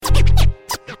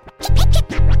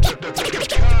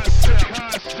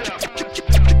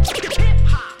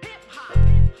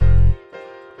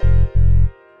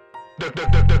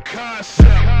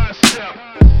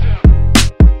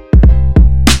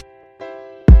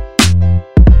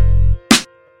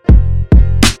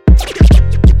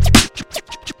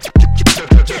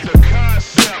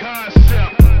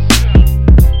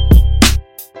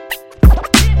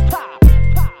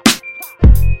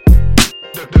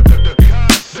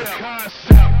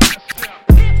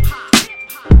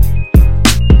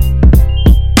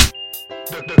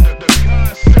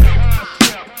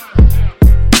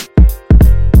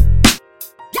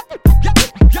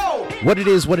it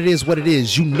is, what it is, what it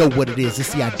is. You know what it is.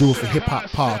 It's the I Do It For Hip Hop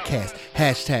podcast.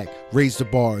 Hashtag Raise the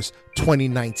Bars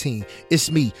 2019.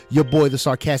 It's me, your boy, the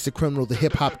sarcastic criminal, the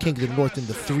hip hop king of the north, and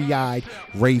the three-eyed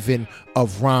raven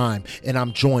of rhyme. And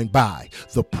I'm joined by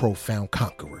the profound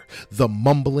conqueror, the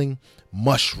mumbling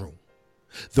mushroom,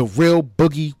 the real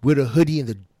boogie with a hoodie and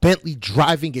the Bentley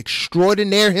driving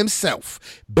extraordinaire himself.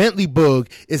 Bentley Boog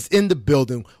is in the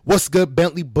building. What's good,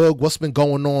 Bentley Boog? What's been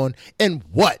going on? And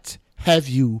what have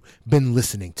you been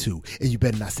listening to? And you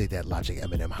better not say that Logic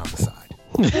Eminem Homicide.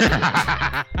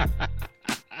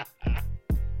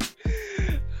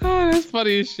 Oh, that's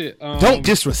funny as shit. Don't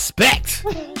disrespect.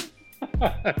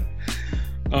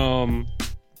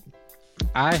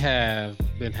 I have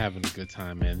been having a good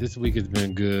time, man. This week has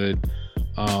been good.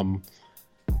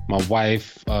 My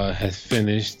wife has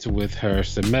finished with her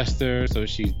semester, so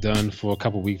she's done for a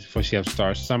couple weeks before she has to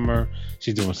start summer.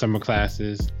 She's doing summer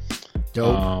classes.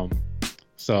 Dope.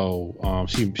 So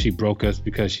she broke us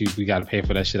because we got to pay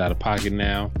for that shit out of pocket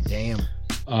now. Damn.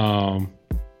 And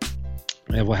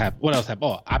what happened? What else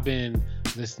happened? Oh, I've been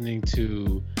listening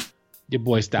to your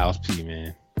boy Styles P,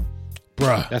 man.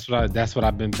 Bruh. That's what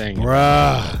I've been banging.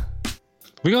 Bruh.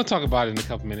 We're gonna talk about it in a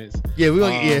couple minutes. Yeah, we're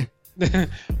gonna yeah.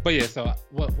 But yeah, so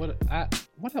what else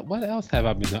have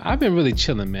I been doing? I've been really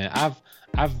chilling, man.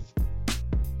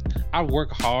 I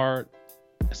work hard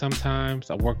sometimes.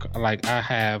 I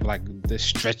have like the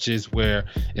stretches where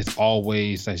it's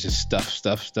always like just stuff.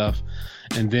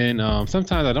 And then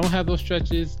sometimes I don't have those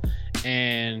stretches,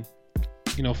 and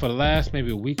for the last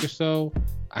maybe a week or so,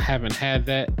 I haven't had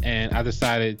that, and I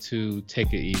decided to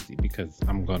take it easy because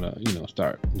I'm gonna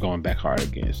start going back hard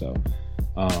again. So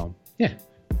yeah.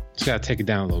 Just gotta take it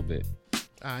down a little bit.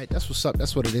 All right, that's what's up.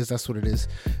 That's what it is,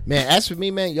 man. As for me,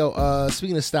 man,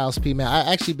 speaking of Styles P, man,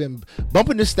 I actually been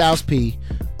bumping to Styles P.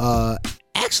 Really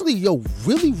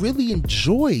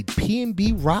enjoyed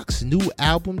P&B Rock's new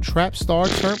album, Trap Star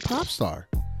Turned Pop Star.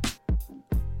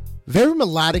 Very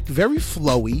melodic, very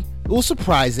flowy. It was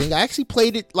surprising. I actually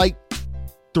played it like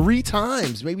 3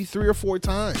 times, maybe 3 or 4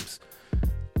 times.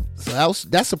 So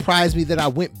that surprised me that I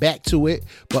went back to it.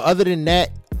 But other than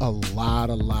that, a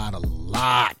lot of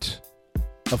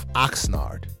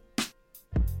Oxnard.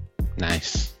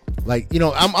 Nice. Like,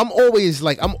 I'm always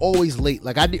late.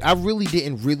 Like I really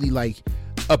didn't really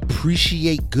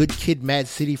appreciate Good Kid, Mad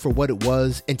City for what it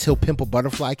was until Pimp a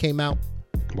Butterfly came out.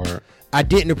 Word. I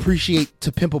didn't appreciate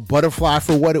To Pimp a Butterfly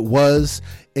for what it was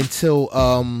until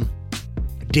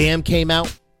Damn came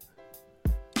out.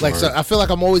 Like, so I feel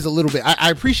like I'm always a little bit. I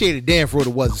appreciated Damn for what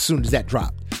it was as soon as that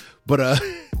dropped,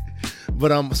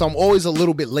 so I'm always a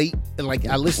little bit late. And like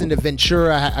I listened to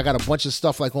Ventura. I got a bunch of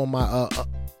stuff like on my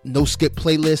no skip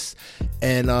playlist,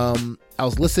 and I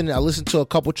listened to a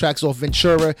couple tracks off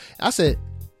Ventura. I said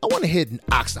I want to hear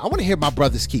Oxnard. I want to hear My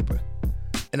Brother's Keeper,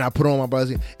 and I put on My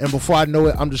Brother's Keeper, and before I know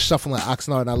it, I'm just shuffling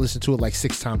Oxnard, and I listened to it like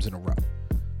 6 times in a row,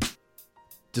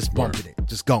 just bumping it,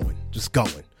 just going.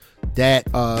 That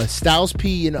Styles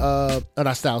P and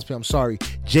not Styles P, I'm sorry,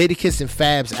 Jadakiss and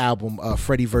Fab's album,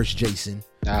 Freddie vs. Jason.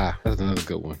 That's another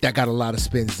good one. That got a lot of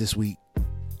spins this week.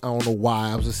 I don't know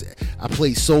why. I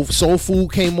played Soul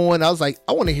Food came on. I was like,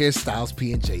 I want to hear Styles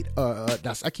P and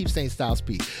Jada. I keep saying Styles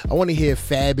P. I want to hear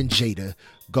Fab and Jada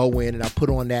go in, and I put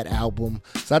on that album.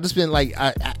 So I just been like,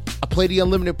 I play the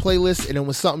unlimited playlist, and then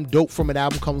when something dope from an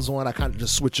album comes on, I kind of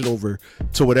just switch it over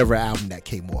to whatever album that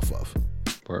came off of.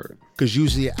 Word. Because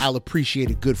usually I'll appreciate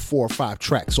a good 4 or 5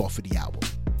 tracks off of the album.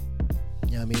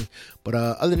 You know what I mean? But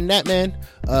other than that, man,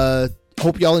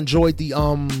 hope y'all enjoyed the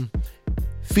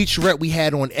featurette we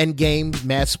had on Endgame.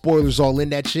 Mad spoilers all in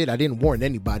that shit. I didn't warn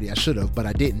anybody. I should have, but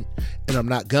I didn't. And I'm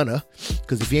not gonna.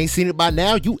 Because if you ain't seen it by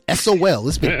now, you SOL.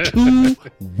 It's been 2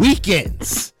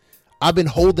 weekends. I've been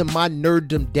holding my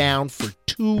nerddom down for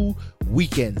 2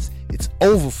 weekends. It's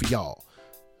over for y'all.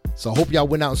 So I hope y'all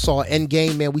went out and saw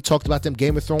Endgame, man. We talked about them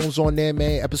Game of Thrones on there,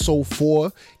 man. Episode 4.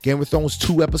 Game of Thrones,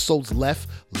 2 episodes left.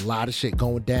 A lot of shit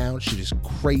going down. Shit is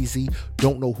crazy.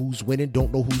 Don't know who's winning.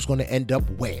 Don't know who's going to end up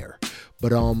where.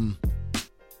 But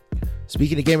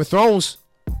speaking of Game of Thrones,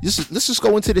 let's just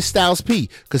go into the Styles P.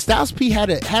 Because Styles P had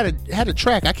a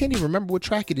track. I can't even remember what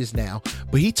track it is now.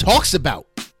 But he talks about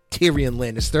Tyrion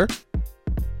Lannister.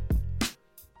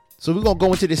 So we're going to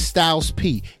go into this Styles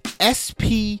P.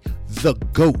 SP the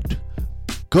GOAT.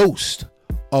 Ghost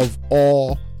of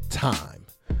all time.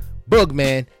 Bug,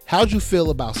 man, how'd you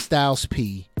feel about Styles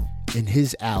P and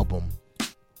his album,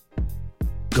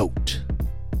 GOAT?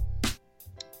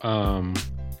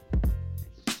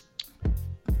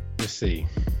 Let's see.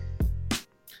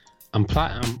 I'm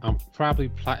probably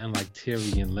plotting like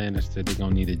Tyrion Lannister. They're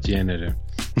going to need a janitor.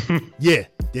 Yeah.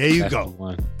 There you That's go. The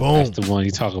one. Boom. That's the one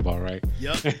you talk about, right?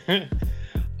 Yep.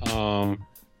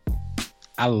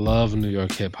 I love New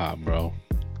York hip hop, bro.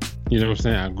 You know what I'm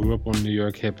saying? I grew up on New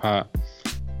York hip hop,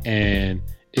 and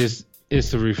it's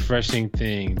a refreshing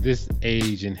thing. This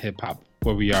age in hip hop,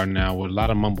 where we are now, with a lot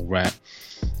of mumble rap,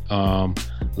 a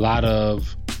lot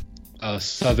of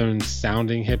southern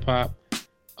sounding hip hop.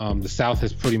 The South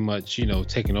has pretty much,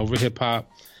 taken over hip hop,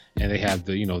 and they have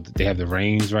the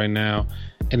reins right now.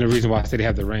 And the reason why I say they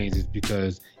have the reins is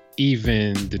because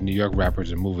even the New York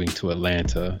rappers are moving to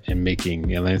Atlanta and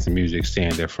making Atlanta music,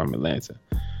 saying they're from Atlanta.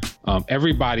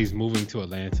 Everybody's moving to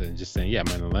Atlanta and just saying, yeah, I'm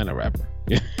an Atlanta rapper.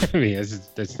 I mean,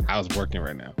 that's how it's working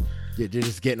right now. Yeah, they're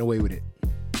just getting away with it.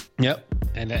 Yep.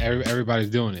 And everybody's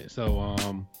doing it. So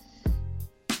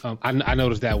I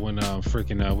noticed that when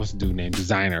freaking what's the dude named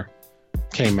Designer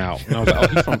came out, and I was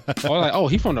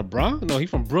like, he's from the Bronx? No, he's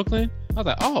from Brooklyn. I was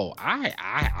like, oh,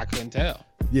 I couldn't tell.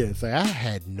 Yeah, it's like I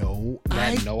had no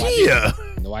idea.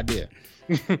 No idea.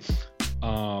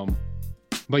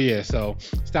 But yeah, so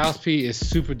Styles P is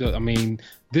super dope. I mean,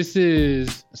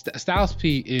 Styles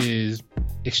P is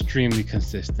extremely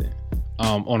consistent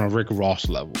on a Rick Ross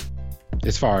level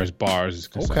as far as bars is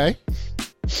concerned.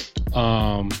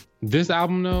 Okay. This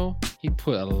album though, he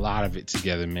put a lot of it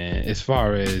together, man. As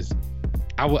far as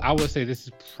I would say, this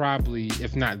is probably,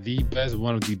 if not the best,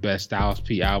 one of the best Styles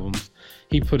P albums.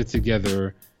 He put it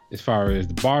together as far as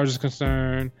the bars is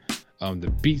concerned,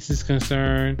 the beats is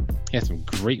concerned. He has some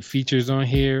great features on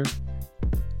here.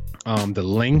 The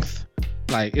length,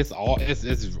 like it's all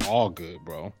good,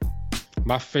 bro.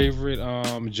 My favorite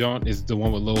joint is the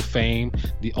one with Lil Fame.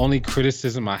 The only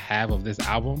criticism I have of this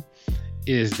album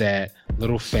is that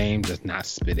Lil Fame does not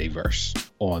spit a verse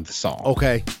on the song.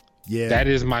 Okay. Yeah. That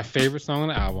is my favorite song on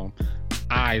the album.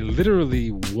 I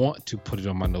literally want to put it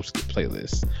on my no skip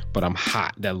playlist, but I'm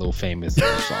hot that Lil Fame is in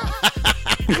the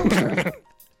song.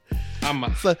 I'm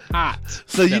hot.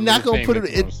 So you're not gonna put it.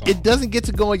 It doesn't get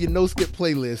to go on your no skip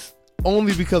playlist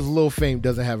only because Lil Fame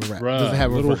doesn't have a rap. Bruh, doesn't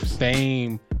have a Lil verse.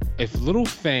 Fame. If Lil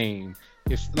Fame,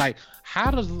 if like,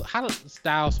 how does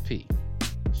Styles P?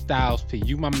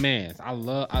 You my man. I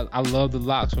love the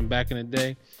locks from back in the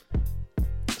day.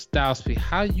 Styles P,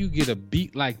 how you get a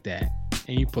beat like that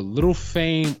and you put Lil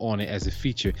Fame on it as a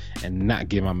feature and not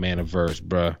give my man a verse,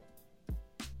 bruh?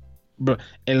 Bruh,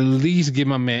 at least give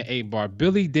my man 8 bar.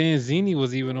 Billy Danzini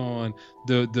was even on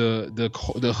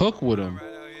the hook with him.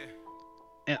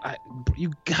 And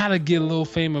you gotta give Lil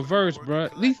Fame a verse, bruh.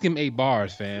 At least give him 8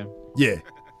 bars, fam. Yeah.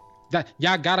 That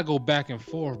y'all gotta go back and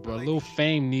forth, bro. Lil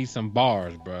Fame needs some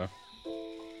bars, bro.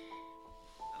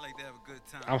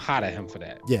 I'm hot at him for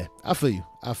that. Yeah, I feel you.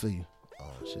 Oh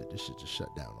shit, this shit just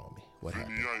shut down on me. What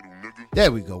happened?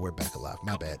 There we go. We're back alive.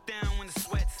 My bad.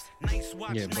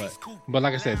 Yeah, but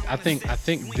like I said, I think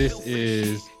this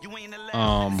is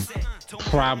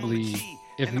probably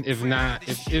if not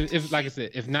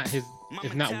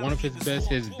one of his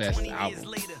best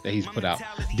album that he's put out.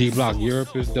 D Block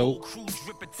Europe is dope.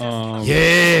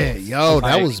 Yeah, yo,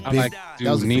 that was big. Like, dude,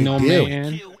 that was a Nino big deal.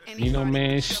 Man. Nino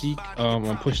Man, Chic,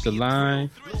 on Push the Line.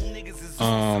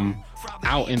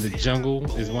 Out in the Jungle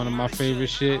is one of my favorite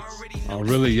shits.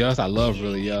 Really Us, I love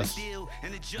Really Us.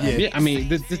 Yeah, I mean,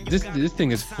 this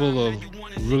thing is full of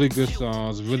really good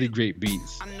songs, really great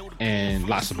beats, and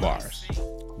lots of bars.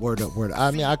 Word up.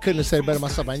 I mean, I couldn't have said it better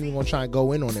myself. I ain't even gonna try and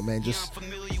go in on it, man. Just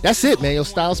that's it, man. Yo,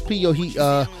 Styles P, yo, he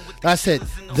like I said,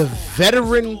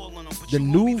 the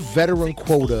new veteran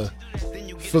quota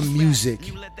for music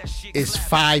is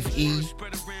 5E,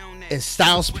 and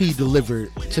Styles P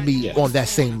delivered to me on that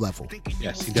same level.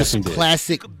 Yes, he just definitely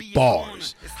classic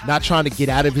bars. Not trying to get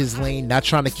out of his lane, not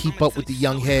trying to keep up with the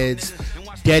young heads.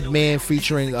 Dead Man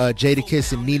featuring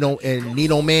Jadakiss and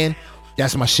Nino Man.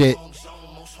 That's my shit.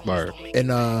 Word. And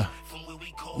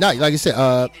like I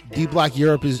said, D Block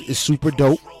Europe is super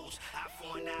dope.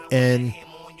 And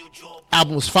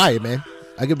album was fire, man.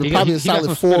 I give it probably a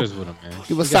solid 4.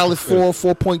 Give a solid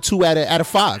 4.2 out of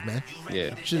 5, man.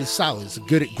 Yeah, shit is solid. It's a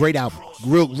great album.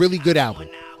 Really good album.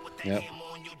 Yep.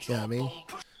 Yeah, I mean,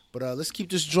 but let's keep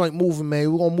this joint moving,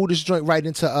 man. We're gonna move this joint right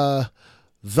into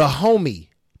the homie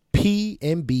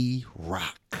PNB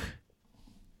Rock,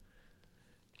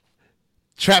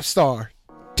 trap star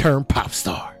turned pop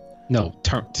star. No,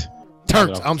 turned.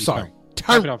 I'm sorry,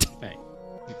 turned.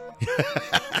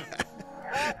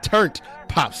 Turned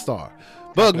pop star.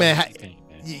 Bug man,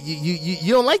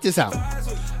 you don't like this album?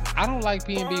 I don't like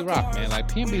PNB Rock, man. Like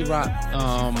PNB Rock,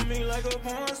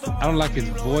 I don't like his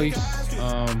voice.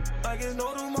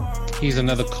 He's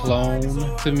another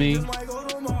clone to me.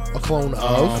 A clone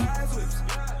of?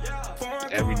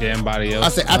 every damn body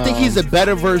else. I think he's a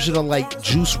better version of like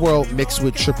Juice WRLD mixed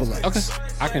with Triple X. Okay,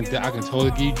 I can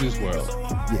totally give you Juice WRLD.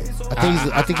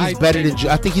 Yeah, I think he's better than.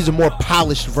 I think he's a more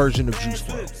polished version of Juice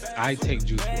WRLD. I take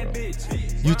Juice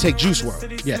WRLD. You take Juice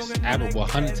WRLD. Yes,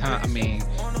 100 times. I mean,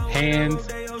 hands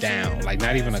down. Like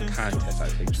not even a contest. I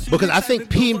take Juice WRLD. Because I think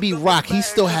P&B Rock, he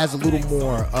still has a little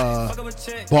more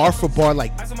bar for bar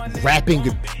like rapping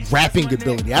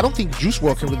ability. I don't think Juice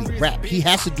WRLD can really rap. He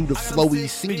has to do the flowy,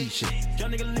 singy shit.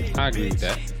 I agree with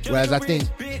that. Whereas I think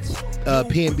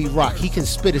P&B Rock, he can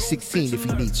spit a 16 if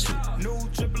he needs to.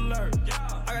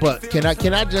 But can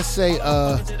I just say,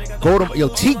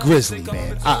 T Grizzly,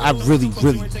 man. I really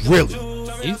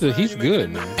He's good,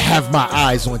 man. Have my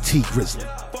eyes on T Grizzly.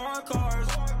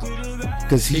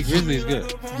 Because T Grizzly's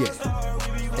good. Yeah.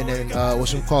 And then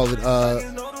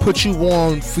Put You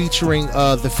On featuring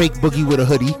the fake Boogie with a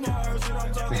hoodie.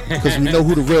 Because we know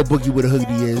who the real Boogie with a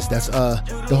hoodie is. That's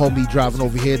the homie driving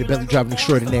over here, the Bentley driving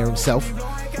extraordinaire himself.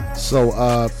 So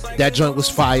that joint was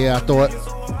fire, I thought.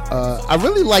 I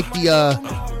really like the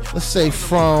let's say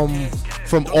from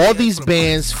all these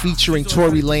bands featuring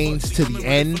Tory Lanez to the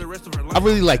end, I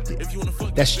really liked it.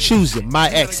 That's Choosing, My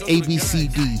Ex,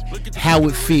 ABCD, How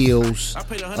It Feels.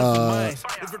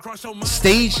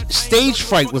 Stage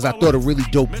Fright was, I thought, a really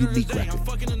dope, unique record.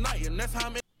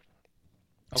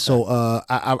 So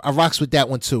I rocks with that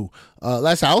one too.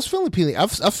 Last time I was feeling Peely.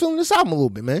 I'm feeling this album a little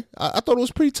bit, man. I thought it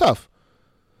was pretty tough.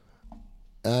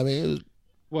 I mean, it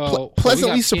was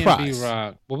pleasantly surprised.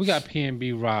 We got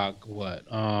P&B Rock. What?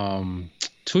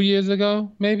 2 years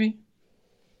ago, maybe,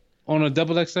 on a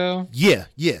double XL. Yeah.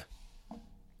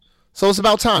 So it's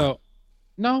about time. So,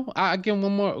 no, I give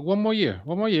him one more year.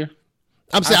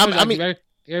 I'm saying, I mean,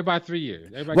 everybody 3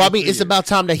 years. It's about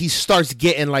time that he starts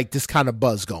getting like this kind of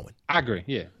buzz going. I agree.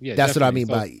 Yeah. That's what I mean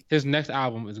so by his next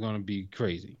album is going to be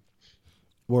crazy.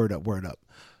 Word up.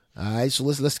 All right, so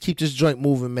let's keep this joint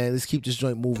moving, man.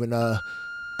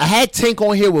 I had Tank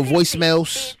on here with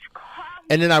voicemails,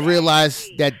 and then I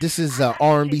realized that this is an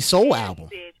R&B soul album.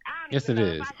 Yes, it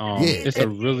is.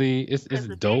 It's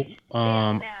dope.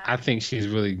 I think she's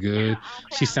really good.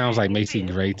 She sounds like Macy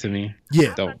Gray to me.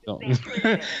 Yeah. Don't.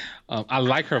 I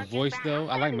like her voice though.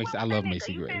 I love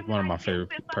Macy Gray, one of my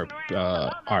favorite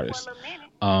artists.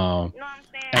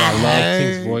 And I love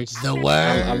Tink's voice. The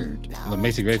word.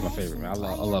 Macy Gray's my favorite, man. I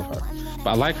love her. But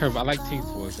I like her. I like Tink's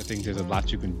voice. I think there's a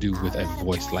lot you can do with a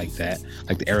voice like that,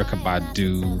 like the Erykah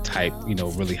Badu type,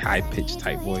 really high pitched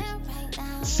type voice.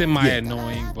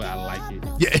 Semi-annoying, but I like it.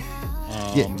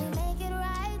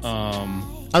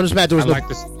 I'm just mad there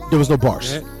was no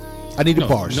bars. I needed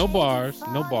bars. No bars.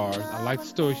 I like the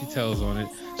story she tells on it.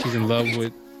 She's in love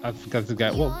with, I forgot the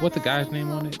guy. What the guy's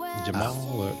name on it?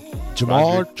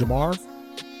 Jamar.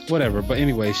 Whatever. But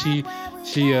anyway, she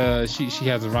has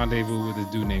a rendezvous with a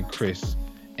dude named Chris,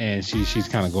 and she's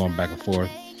kind of going back and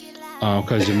forth.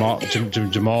 Because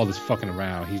Jamal is fucking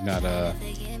around. He's not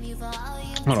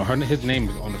hold on, his name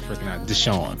is on the freaking out.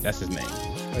 Deshaun, that's his name.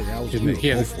 He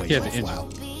has an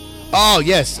interlude. Oh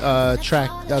yes, track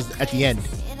that was at the end.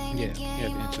 Yeah, he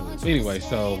has an interlude. Anyway,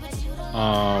 so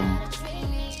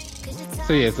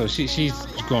she's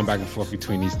going back and forth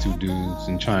between these two dudes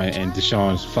and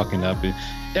Deshaun's fucking up. And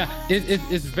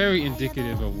it's very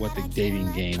indicative of what the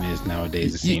dating game is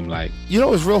nowadays. It seems like. You know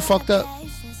what's real fucked up?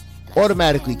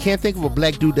 Automatically can't think of a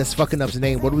black dude that's fucking up his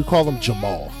name. What do we call him?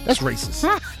 Jamal. That's racist.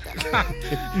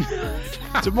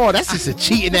 Jamal, that's just a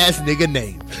cheating ass nigga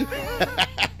name.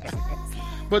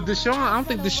 But Deshaun, I don't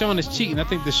think Deshaun is cheating. I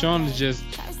think Deshaun is just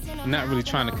not really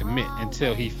trying to commit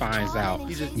until he finds out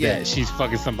that she's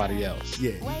fucking somebody else.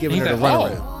 Yeah, he's giving her the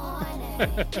runaround.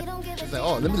 He's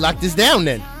like, let me lock this down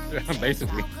then.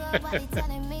 Basically.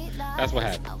 That's what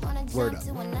happened. Word up.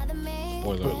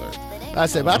 Spoiler alert. I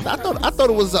said, but I thought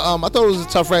it was a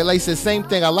tough ride. Like I said, same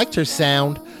thing. I liked her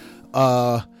sound.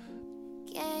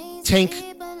 Tank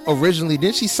originally,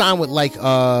 didn't she sign with like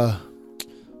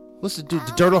what's the dude,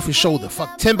 the Dirt Off Your Shoulder?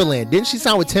 Fuck, Timbaland. Didn't she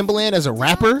sign with Timbaland as a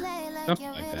rapper?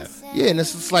 Something like that. Yeah, and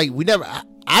it's just like we never.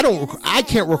 I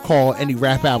can't recall any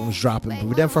rap albums dropping,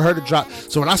 but then for her to drop.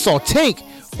 So when I saw Tank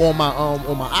on my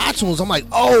iTunes, I'm like,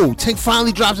 oh, Tank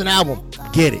finally drops an album.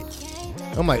 Get it?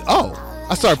 I'm like, oh.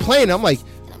 I started playing. I'm like,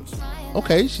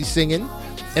 okay, she's singing,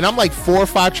 and I'm like 4 or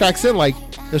 5 tracks in, like,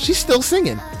 she's still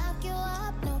singing.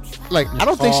 Like, I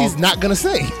don't think she's not gonna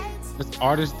sing. It's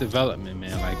artist development,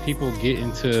 man. Like, people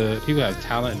have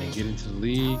talent and they get into the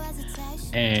league,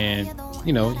 and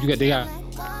they got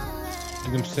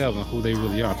themselves and who they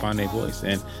really are, find their voice,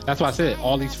 and that's why I said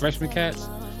all these freshman cats,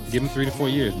 give them 3 to 4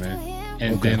 years, man,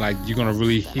 and then like you're gonna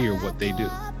really hear what they do.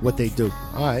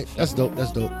 All right, that's dope.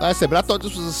 Like I said, but I thought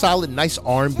this was a solid, nice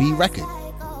R&B record.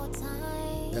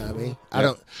 what I mean? I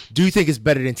don't. Do you think it's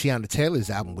better than Tiana Taylor's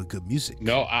album with good music?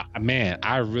 No,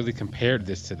 I really compared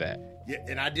this to that. Yeah,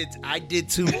 and I did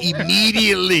too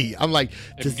immediately. I'm like,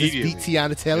 does this beat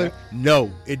Tiana Taylor? Yeah.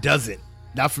 No, it doesn't.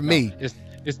 Not for me.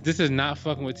 This is not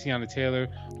fucking with Tiana Taylor,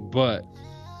 but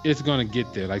it's gonna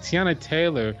get there. Like Tiana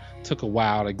Taylor took a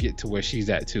while to get to where she's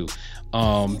at too.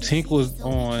 Tink was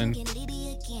on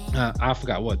I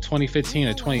forgot what 2015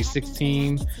 or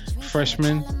 2016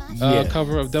 freshman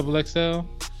cover of Double XL.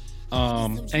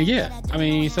 And yeah, I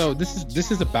mean, so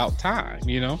this is about time,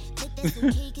 you know.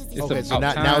 Okay, so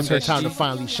now it's her time to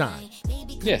finally shine.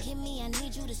 Yeah.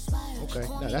 Okay,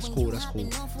 no, that's cool. That's cool.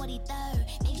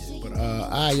 But all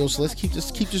right, yo, so let's keep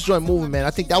this joint moving, man.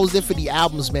 I think that was it for the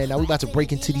albums, man. Now we about to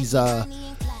break into these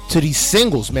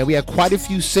singles, man. We had quite a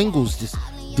few singles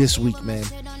this week, man.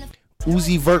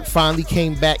 Uzi Vert finally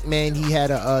came back, man. He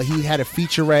had a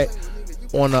featurette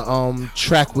on a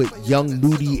track with Young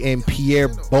Nudy and Pierre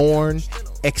Bourne,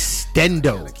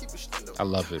 Extendo. I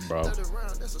love it, bro.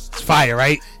 It's fire,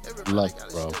 right? Love it,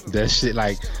 bro. That shit,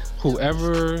 like,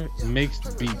 whoever makes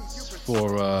beats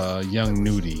for Young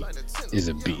Nudy is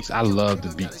a beast. I love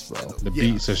the beats, bro. The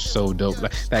beats are so dope.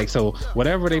 Like so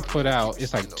whatever they put out,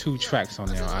 it's like 2 tracks on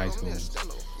there on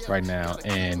iTunes right now,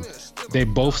 and they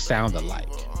both sound alike.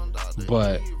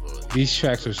 But these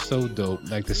tracks are so dope.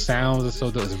 Like the sounds are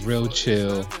so dope. It's real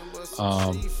chill.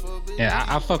 And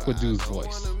I fuck with dude's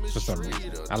voice for some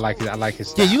reason. I like it. I like his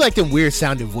style. Yeah, you like them weird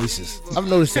sounding voices. I've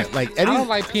noticed that. Like I don't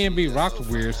like PNB Rock's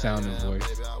weird sounding voice.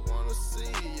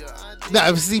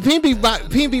 No, see, PNB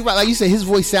Rock, like you said, his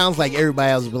voice sounds like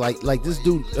everybody else, but like this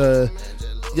dude,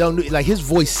 like his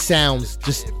voice sounds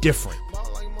just different.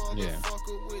 Yeah.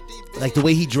 Like the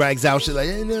way he drags out shit, like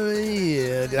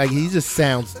he just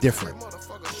sounds different.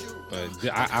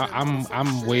 But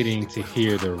I'm waiting to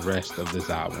hear the rest of this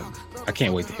album. I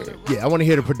can't wait to hear it. Yeah, I want to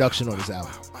hear the production on this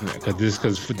album. Yeah,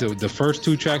 because the first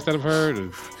 2 tracks that I've heard are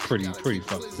pretty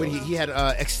fucking. But he had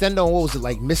Extendo, what was it,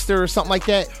 like Mister or something like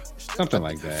that? Something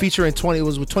like that. Featuring it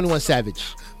was with 21 Savage.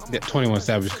 Yeah, 21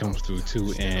 Savage comes through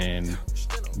too and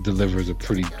delivers a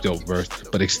pretty dope verse.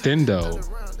 But Extendo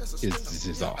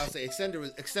is awesome. I'll say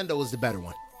Extendo was the better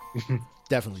one.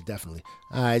 Definitely.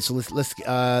 All right, so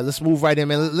let's move right in,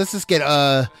 man. Let's just get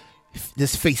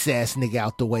this face ass nigga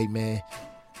out the way, man.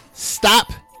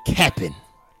 Stop capping,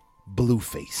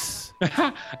 Blueface.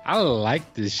 I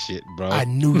like this shit, bro. I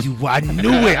knew you. I knew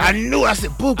it. I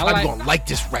said, "Boop, I'm gonna like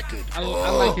this record." I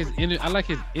like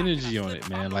his energy on it,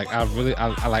 man. Like I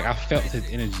felt his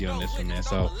energy on this one, man.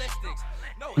 So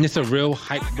it's a real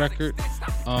hype record.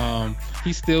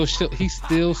 He still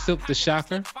silked the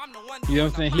shocker. You know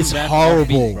what I'm saying? It's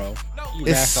horrible, beat, bro.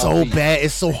 It's so bad.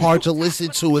 It's so hard to listen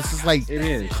to. It's just like, it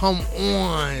is. Come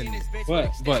on.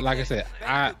 But like I said,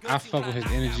 I fuck with his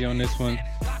energy on this one.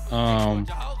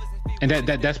 And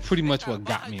that's pretty much what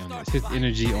got me on this. His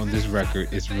energy on this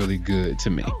record is really good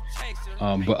to me.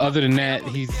 But other than that,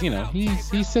 he's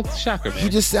silked the shocker, man. He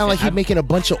just sound like he's making a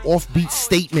bunch of offbeat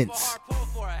statements.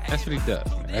 That's what he does,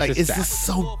 man. That's like, it's just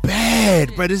so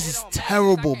bad, bro. This is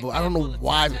terrible, but I don't know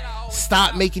why.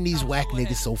 Stop making these whack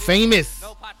niggas so famous.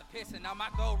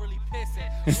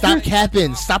 Stop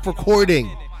capping. Stop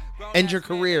recording. End your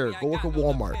career. Go work at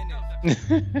Walmart. You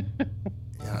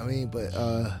know what I mean? But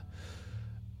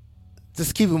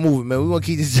just keep it moving, man. We want to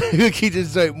keep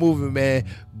this joint moving, man.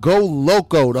 Go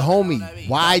Loco, the homie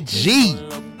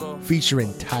YG,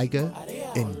 featuring Tyga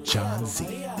and John Z.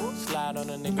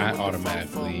 I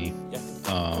automatically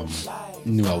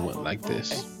knew I wouldn't like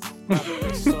this.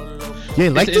 You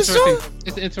didn't like this song?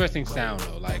 It's an interesting sound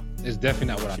though. Like, it's definitely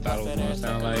not what I thought it was going to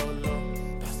sound like.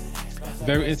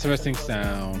 Very interesting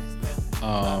sound.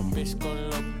 It's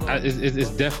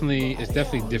definitely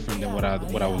different than what I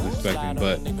was expecting.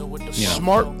 But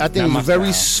smart. I think it was a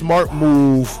very smart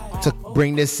move to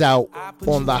bring this out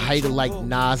on the height of like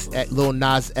Lil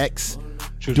Nas X.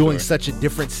 True doing story. Such a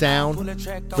different sound.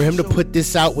 For him to put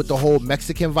this out with the whole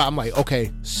Mexican vibe, I'm like,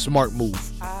 okay, smart move.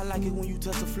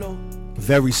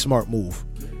 Very smart move.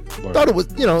 Word. Thought it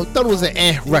was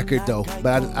an record though,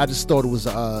 but I just thought it was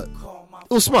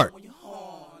smart.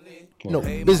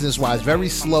 Business wise, very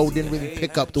slow. Didn't really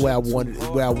pick up the way I wanted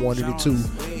it to.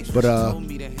 But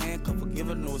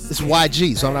it's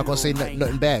YG, so I'm not gonna say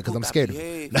nothing bad because I'm scared of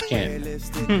him.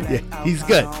 Yeah, he's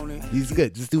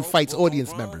good. This dude fights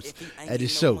audience members at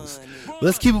his shows.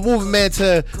 Let's keep it moving, man,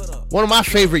 to one of my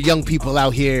favorite young people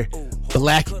out here,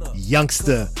 Black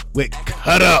Youngster with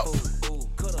Cut Up.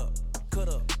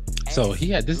 So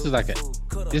this is like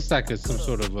some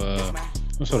sort of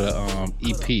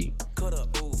EP.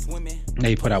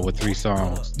 They put out with 3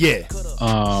 songs. Yeah.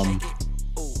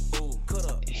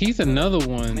 he's another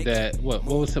one that what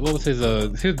was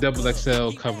his double XL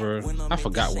cover? I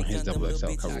forgot when his double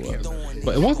XL cover was,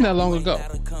 but it wasn't that long ago.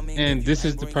 And this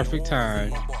is the perfect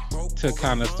time to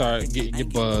kind of start getting your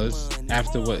buzz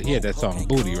after what he had that song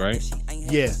Booty, right?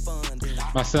 Yeah.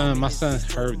 My son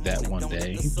heard that one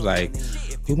day. He was like,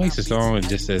 "Who makes a song and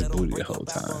just says booty the whole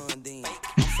time?"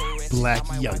 Black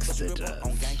Youngster does.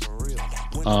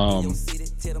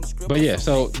 But yeah,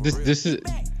 so this is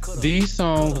these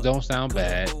songs don't sound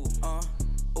bad.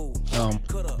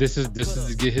 This is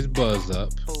to get his buzz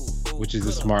up, which is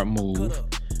a smart move.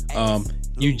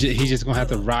 He's just gonna have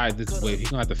to ride this wave. He's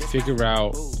gonna have to figure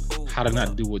out how to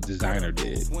not do what Designer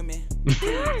did.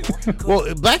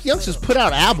 Well, Black Youngsters put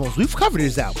out albums. We've covered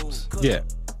his albums. Yeah.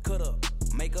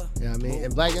 Yeah, I mean,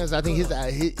 and Black Youngsters, I think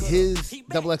his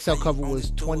double XL cover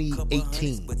was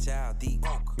 2018.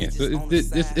 Yeah, so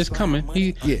it's coming.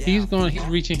 He's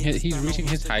reaching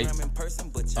his height.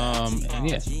 And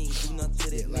yeah.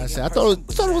 Like I said, I thought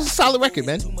it was a solid record,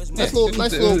 man. Nice little.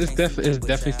 It's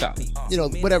definitely solid. You know,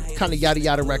 whatever kind of yada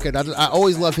yada record. I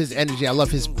always love his energy. I love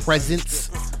his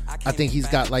presence. I think he's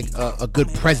got like a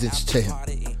good presence to him.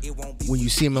 When you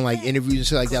see him in like interviews and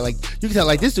shit like that, like you can tell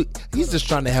like this dude, he's just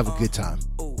trying to have a good time.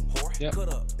 Yep.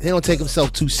 He don't take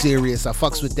himself too serious. I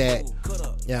fucks with that.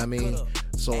 Yeah, I mean,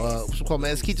 so what's it called,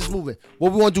 man? Let's keep this moving.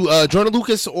 What we want to do? Joyner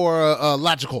Lucas or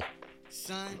Logical?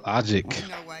 Logic.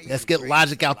 Let's get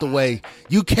Logic out the way.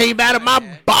 You came out of my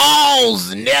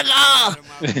balls, nigga.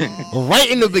 Right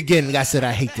in the beginning, I said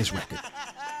I hate this record.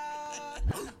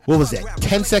 What was that?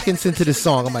 10 seconds into the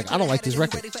song, I'm like, I don't like this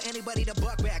record.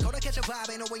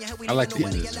 I like the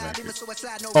end of this record.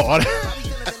 Oh,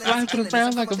 Flying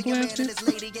around like a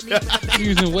blanket.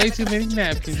 Using way too many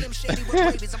napkins.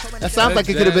 That sounds like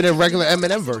it could have been a regular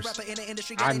Eminem verse.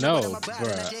 I know,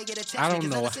 bruh. I don't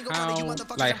know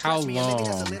how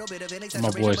long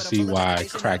my boy CY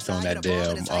cracked on that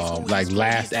damn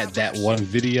last at that one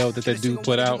video that dude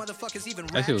put out.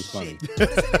 That shit was funny.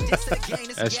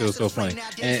 That shit was so funny.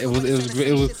 And it was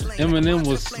Eminem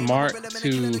was smart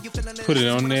to put it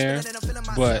on there,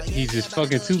 but he's just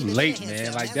fucking too late,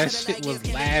 man. Like that shit was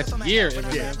last year,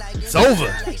 Eminem. It's over.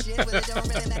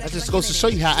 That just goes to show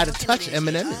you how out of touch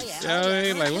Eminem is. You know what I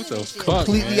mean? Like what the fuck?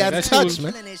 Completely man? out of touch,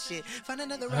 man.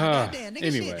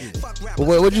 Anyway. But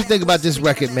what you think about this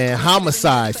record, man?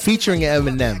 Homicide featuring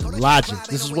Eminem, Logic.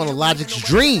 This is one of Logic's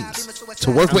dreams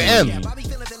to work with M.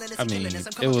 I mean,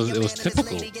 it was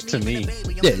typical to me.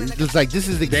 Yeah, it's like this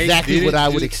is exactly what I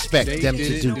would expect them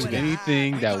to do today.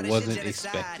 Anything that wasn't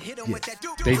expected. Yeah.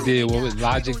 They did what was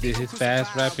Logic did his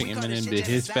fast rapping, Eminem did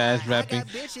his fast rapping.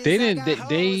 They didn't.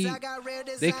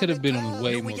 They could have been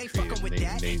way more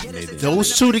creative. They did.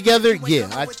 Those two together, yeah,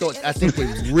 I think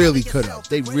they really could have.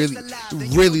 They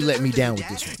really let me down with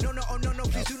this one.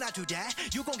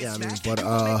 Yeah, I mean, but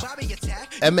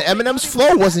Eminem's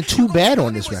flow wasn't too bad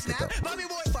on this record though.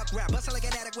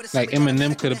 Like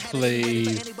Eminem could have played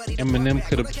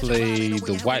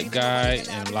the white guy,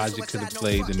 and Logic could have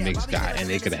played the mixed guy, and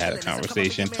they could have had a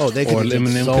conversation. Oh, they could. Or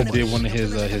Eminem could have did one of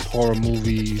his horror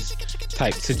movies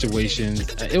type situations.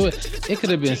 It could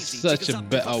have been such a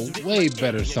way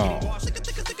better song.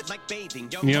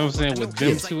 You know what I'm saying? With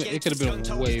them two, it could have been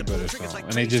a way better song,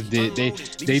 and they just did.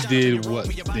 They did what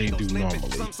they do normally.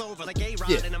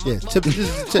 Yeah.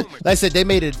 Like I said, they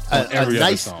made it a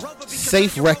nice,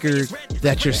 safe record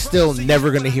that you're still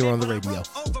never gonna hear on the radio.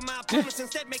 Yeah.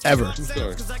 Ever.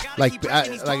 Like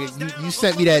you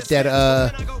sent me that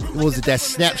what was it, that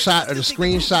snapshot or the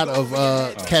screenshot of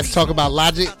cats talk about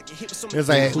Logic. It was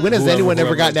like, when has anyone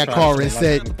ever got in that car and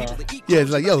said, yeah,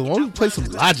 it's like, yo, why don't we play some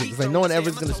Logic? It's like no one ever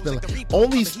is gonna spell it.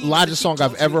 Only Logic song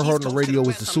I've ever heard on the radio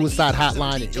was the Suicide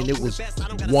Hotline, and it was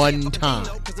one time.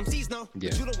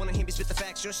 Yeah.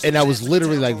 And that was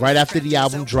literally like right after the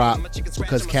album dropped,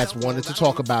 because cats wanted to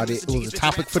talk about it. It was a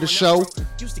topic for the show,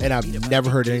 and I've never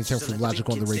heard anything from Logic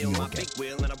on the radio again.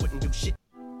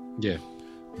 Yeah.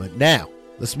 But now,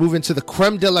 let's move into the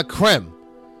creme de la creme,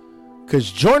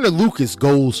 because Joyner Lucas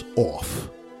goes off.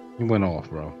 He went off,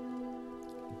 bro.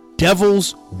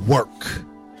 Devil's Work.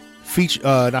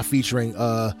 Not featuring,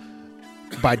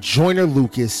 by Joyner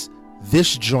Lucas.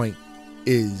 This joint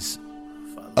is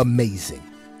amazing.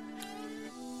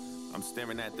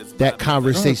 That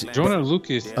conversation, Joyner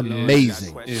Lucas,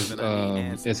 amazing,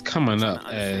 is coming up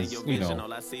as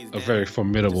a very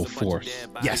formidable force.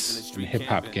 Yes, in the hip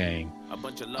hop game.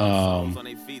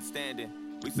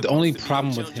 The only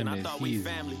problem with him is he's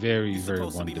very, very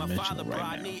one dimensional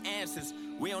right now,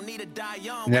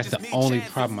 and that's the only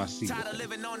problem I see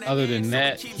with him. Other than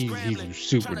that, he's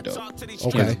super dope. Okay.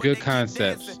 He has good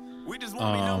concepts.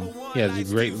 He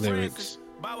has great lyrics.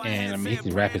 and I mean he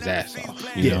can rap his ass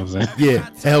off. You know what I'm saying? Yeah,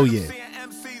 hell yeah.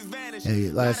 Hey,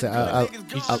 like I said,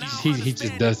 he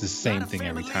just does the same thing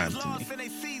every time to me.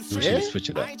 We should switch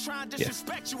it up. Yeah.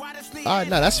 All right,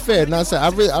 no, that's fair. No, I said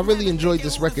I really enjoyed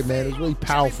this record, man. It was a really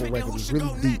powerful record. It was really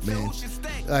deep, man.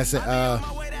 Like I said, I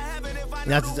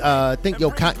think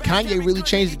Kanye really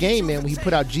changed the game, man, when he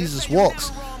put out Jesus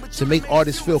Walks to make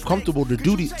artists feel comfortable to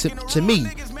do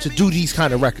to do these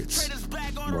kind of records.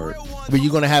 Word. Where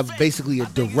you're gonna have basically a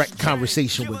direct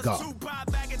conversation with God.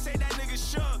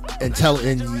 And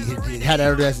you had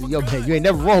that as, yo man, you ain't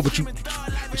never wrong, but you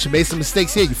made some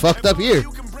mistakes here. You fucked up here.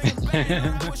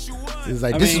 It's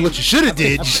like, this is what you should have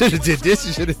did. You should have did this.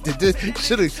 You should have did this. You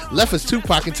should have left us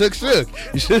Tupac and took Suge.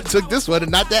 You should have took this one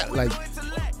and not that. Like,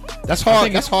 that's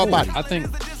hard. That's hard body. I think,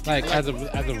 like, as a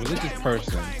religious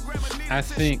person, I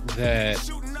think that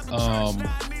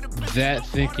that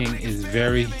thinking is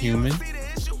very human.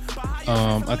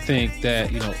 I think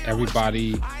that, you know,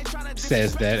 everybody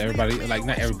says that. Everybody, like,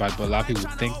 not everybody, but a lot of people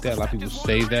think that. A lot of people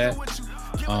say that.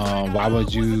 Why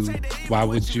would you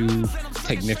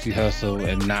take Nipsey Hussle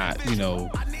and not, you know,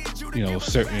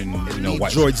 certain, you know,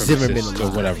 white George Zimmerman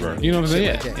or whatever? You know what I'm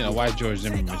saying? Yeah. You know, why George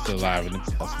Zimmerman still alive and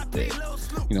Nipsey Hussle's dead?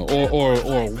 You know, or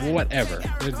whatever.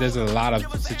 There's a lot of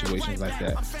situations like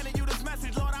that.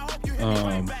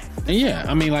 And yeah,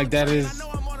 I mean, like, that is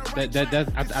that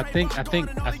I think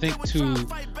to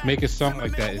make a song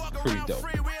like that is pretty dope,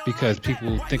 because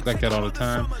people think like that all the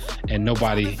time and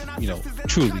nobody, you know,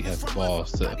 truly has the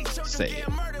balls to say it.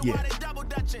 Yeah.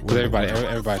 Because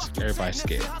everybody's scared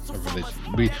of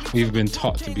religion. We've been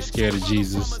taught to be scared of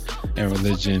Jesus and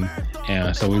religion,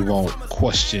 and so we won't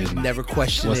never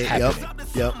question what's it. happening.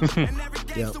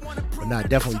 Yep. But nah,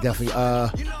 definitely.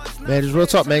 Man, just real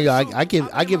talk, man. I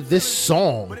give this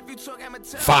song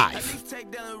 5.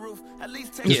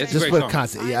 Yeah, it's a great song.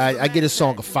 Concept. Yeah, I get a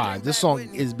song a 5. This song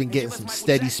has been getting some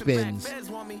steady spins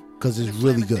because it's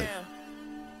really good.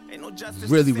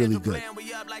 Really, really good. You know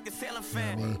what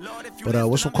I mean? But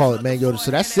what's we'll call it, man? Yo,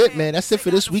 so that's it, man. That's it for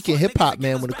this week in hip hop,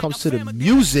 man. When it comes to the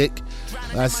music,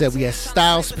 like I said, we had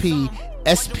Styles P,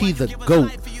 SP the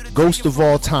GOAT, Ghost of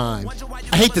All Time.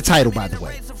 I hate the title, by the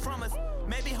way.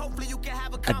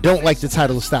 I don't like the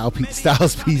title of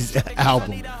Styles P's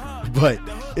album, but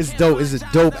it's dope. It's a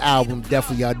dope album.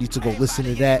 Definitely, y'all need to go listen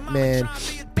to that, man.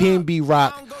 PNB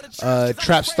Rock,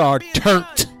 Trap Star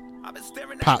turned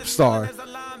Pop Star.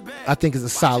 I think it's a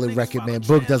solid record, man.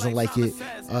 Boog doesn't like it.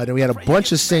 Then we had a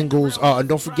bunch of singles. And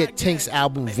don't forget Tank's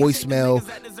album, Voicemail.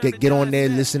 Get on there,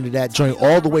 listen to that joint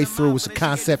all the way through. It's a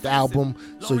concept album,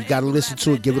 so you got to listen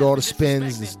to it. Give it all the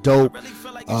spins. It's dope.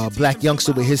 Black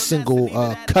Youngster with his single,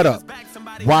 Cut Up.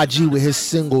 YG with his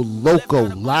single Loco,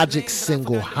 Logic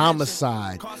single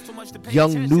Homicide,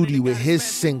 Young Nudie with his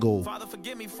single, who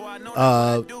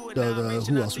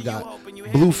else we got?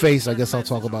 Blueface. I guess I'll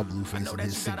talk about Blueface and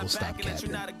his single Stop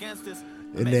Capping.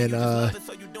 And then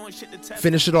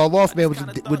finish it all off, man, with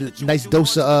a nice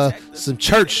dose of some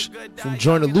Church from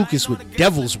Joyner Lucas with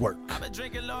Devil's Work.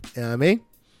 You know what I mean?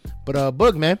 But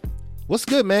Boog, man, what's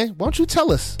good, man? Why don't you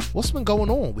tell us what's been going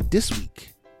on with this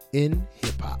week in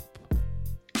hip hop?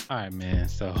 All right, man.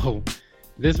 So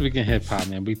this week in hip hop,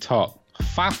 man, we talk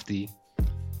Fafty,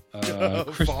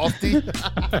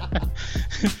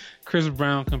 Chris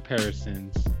Brown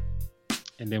comparisons,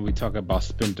 and then we talk about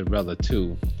Spinderella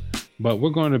too. But we're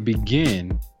going to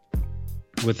begin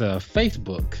with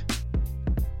Facebook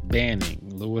banning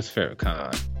Louis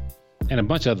Farrakhan and a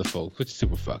bunch of other folks, which is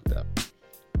super fucked up.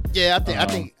 Yeah, I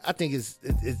think it's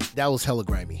that was hella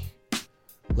grimy.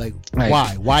 Like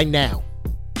why now?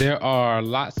 There are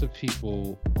lots of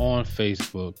people on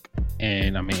Facebook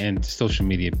and social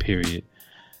media period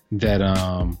that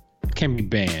can be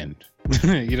banned.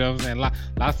 You know what I'm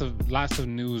saying? Lots of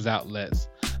news outlets,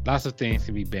 lots of things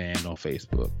can be banned on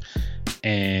Facebook.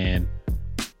 And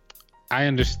I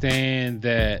understand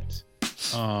that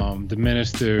the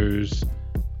minister's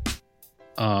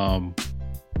I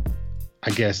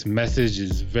guess message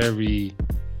is very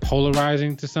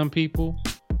polarizing to some people.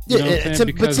 You know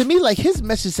but to me, like, his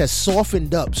message has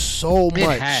softened up so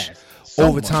much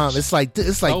over time. It's like, dude,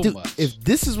 if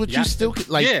this is what y'all you still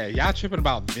like, y'all tripping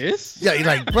about this? Yeah,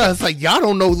 like, bro, it's like y'all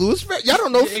don't know Louis, y'all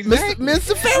don't know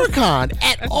Mr. Farrakhan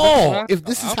at all. If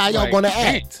this is how y'all gonna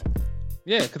act,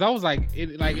 yeah, because I was like,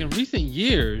 in recent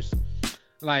years,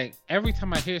 like every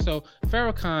time I hear, so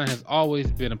Farrakhan has always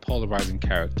been a polarizing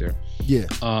character. Yeah.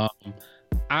 I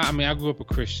grew up a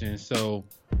Christian, so.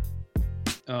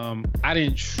 I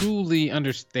didn't truly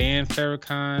understand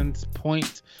Farrakhan's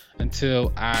point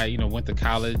until I, went to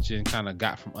college and kind of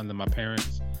got from under my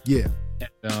parents. Yeah.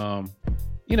 And,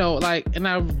 like, and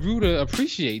I grew to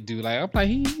appreciate dude. Like, I'm like,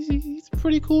 he's a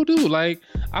pretty cool dude. Like,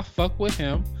 I fuck with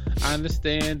him. I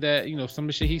understand that, some of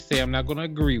the shit he say I'm not gonna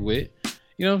agree with.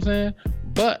 You know what I'm saying?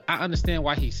 But I understand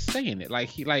why he's saying it.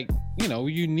 Like,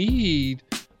 you need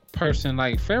a person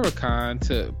like Farrakhan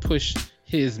to push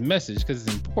his message because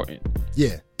it's important.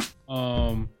 Yeah.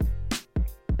 But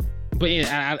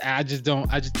yeah, I just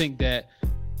think that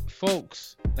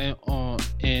folks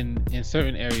in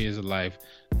certain areas of life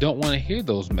don't want to hear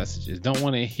those messages. Don't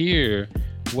want to hear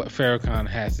what Farrakhan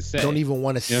has to say. Don't even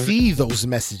want to see those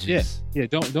messages. Yeah.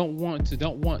 Don't want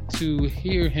to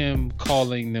hear him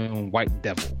calling them white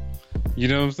devil. You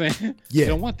know what I'm saying? Yeah. You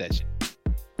don't want that shit.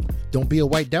 Don't be a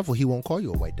white devil. He won't call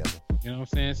you a white devil. You know what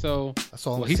I'm saying? So that's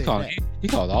all. He called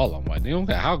all of them white. They don't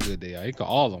care how good they are. He called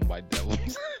all of them white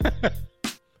devils.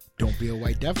 Don't be a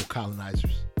white devil,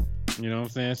 colonizers. You know what I'm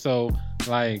saying? So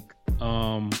like,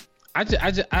 I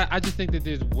just think that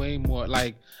there's way more.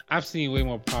 Like, I've seen way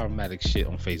more problematic shit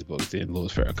on Facebook than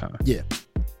Louis Farrakhan. Yeah.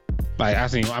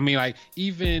 Like,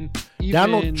 even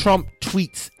Donald Trump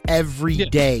tweets every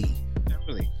day.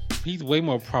 Really, he's way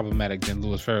more problematic than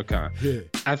Louis Farrakhan. Yeah.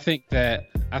 I think that,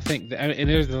 and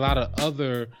there's a lot of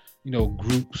other,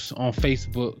 groups on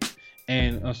Facebook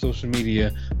and on social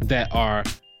media that are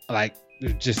like,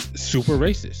 they're just super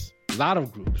racist. A lot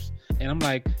of groups. And I'm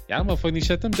like, y'all motherfucking need to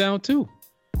shut them down too.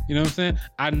 You know what I'm saying?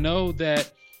 I know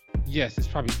that, yes, it's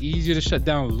probably easier to shut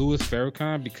down Louis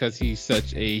Farrakhan because he's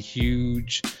such a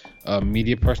huge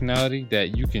media personality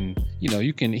that you can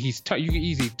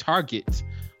easily target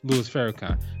Louis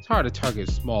Farrakhan. It's hard to target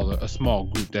a small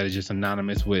group that is just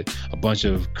anonymous with a bunch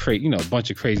of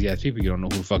crazy ass people you don't know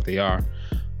who the fuck they are.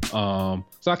 So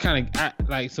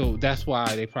so that's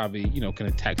why they probably can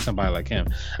attack somebody like him.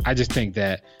 I just think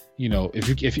that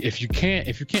if you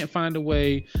can't find a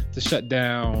way to shut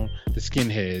down the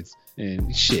skinheads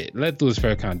and shit, let Louis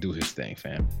Farrakhan do his thing,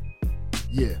 fam.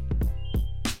 Yeah.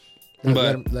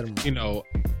 But let him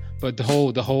but the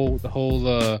whole Louis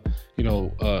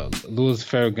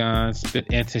Farrakhan spit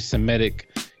anti-Semitic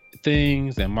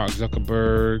things and Mark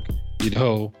Zuckerberg,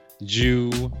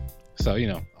 Jew. So so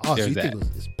you think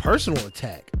it's personal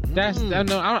attack? That's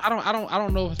no, I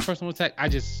don't know if it's personal attack. I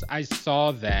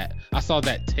saw that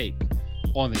take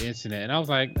on the internet and I was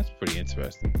like, that's pretty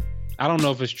interesting. I don't know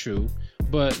if it's true,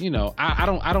 but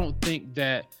I don't think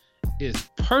that it's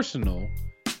personal,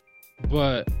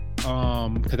 but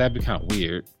because that'd be kind of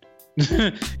weird.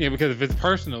 Yeah, because if it's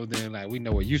personal, then like we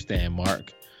know where you stand,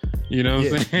 Mark. You know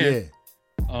what I'm saying?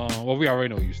 Yeah. Well, we already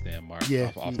know where you stand, Mark.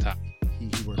 Yeah. Off top.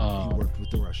 He worked with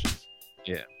the Russians.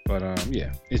 Yeah, but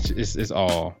yeah, it's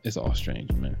all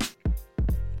strange, man.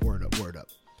 Word up.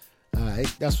 All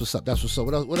right, that's what's up.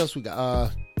 What else we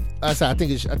got? I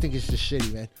think it's just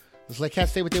shitty, man. Just let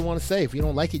cats say what they want to say. If you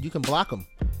don't like it, you can block them.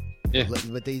 Yeah.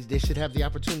 But they should have the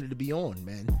opportunity to be on,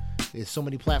 man. There's so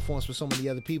many platforms for so many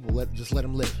other people. Just let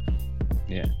them live.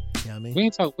 Yeah. You know what I mean?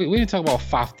 We didn't talk about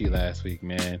Fafty last week,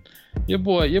 man. Your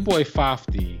boy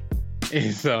Fafty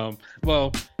is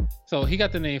so he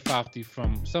got the name Fafty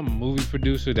from some movie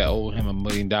producer that owed him $1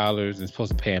 million and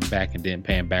supposed to pay him back and didn't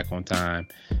pay him back on time.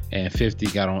 And 50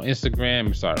 got on Instagram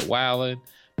and started wilding,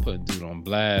 putting dude on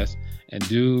blast. And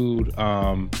dude,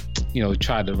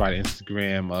 tried to write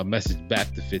Instagram message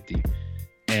back to 50.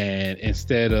 And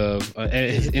instead of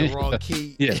hit the wrong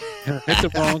key. Yeah, hit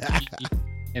the wrong key.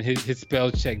 And his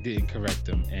spell check didn't correct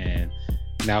him. And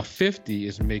now 50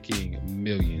 is making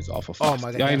millions off of Fafty. Oh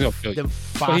my god, them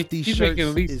Fafty he's shirts making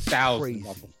at least is thousands crazy.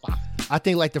 off of Fafty. I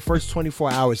think like the first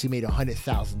 24 hours he made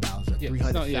 $100,000 or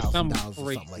 $300,000 or something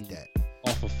like that.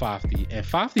 Off of Fafty. And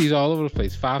Fafty's all over the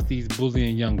place. Fafty's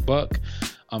bullying Young Buck.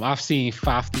 I've seen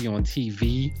Fafty on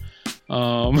TV.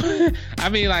 I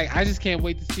mean, like, I just can't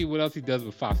wait to see what else he does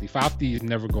with Fafty. Fafty is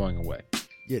never going away.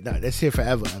 Yeah, no, that's here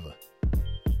forever, ever.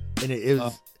 And it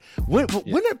was. When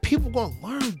are people gonna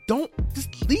learn? Don't just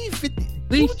leave 50.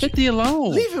 Leave 50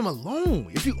 alone. Leave him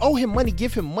alone. If you owe him money,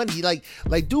 give him money. Like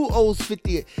dude owes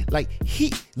 50. Like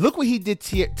look what he did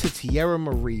to Tierra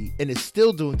Marie, and is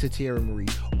still doing to Tierra Marie,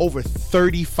 over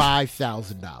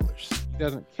 $35,000. He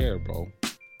doesn't care, bro.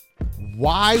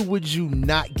 Why would you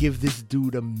not give this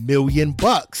dude $1 million?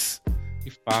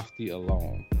 Leave Fafty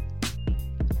alone.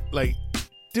 Like,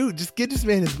 dude, just get this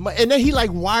man his money. And then he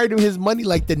like wired him his money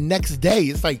like the next day.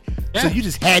 It's like, so you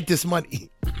just had this money.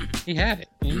 He had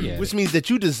it. Which means that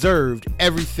you deserved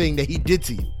everything that he did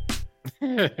to you.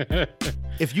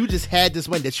 If you just had this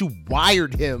money that you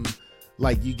wired him,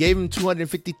 like you gave him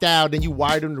 $250,000, then you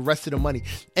wired him the rest of the money.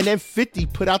 And then 50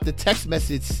 put out the text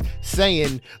message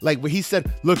saying, like, where he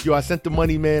said, look, yo, I sent the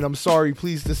money, man. I'm sorry.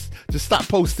 Please just stop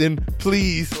posting.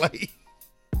 Please. Like,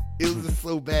 it was just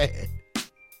so bad.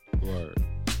 Word.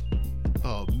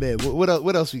 Oh man,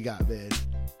 what else we got, man?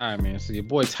 All right, man. So your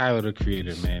boy Tyler, the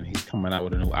Creator, man, he's coming out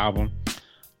with a new album,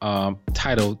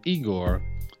 titled Igor,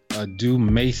 due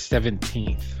May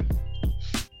 17th.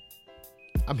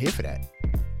 I'm here for that.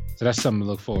 So that's something to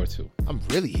look forward to. I'm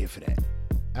really here for that.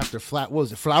 After what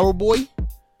was it, Flower Boy?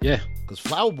 Yeah, because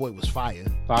Flower Boy was fire.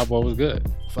 Flower Boy was good.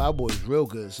 Flower Boy was real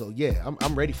good. So yeah,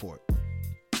 I'm ready for it.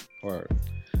 Word.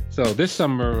 So this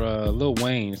summer, Lil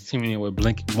Wayne is teaming with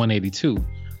Blink 182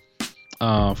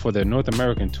 for their North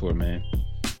American tour, man.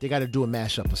 They got to do a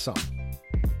mashup or something.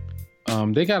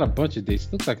 They got a bunch of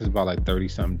dates. Looks like it's about like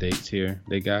 30-something dates here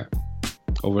they got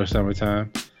over the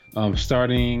summertime.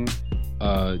 Starting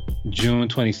June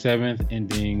 27th,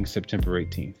 ending September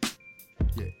 18th.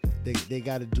 Yeah, they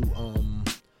got to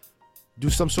do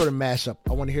some sort of mashup.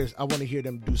 I want to hear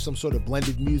them do some sort of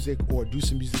blended music or do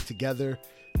some music together.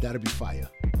 That'll be fire.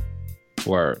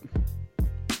 Word.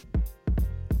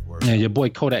 Yeah, your boy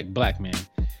Kodak Black, man.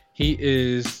 He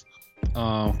is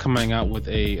coming out with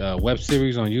a web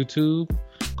series on YouTube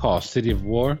called City of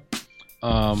War.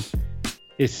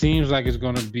 It seems like it's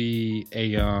gonna be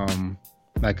a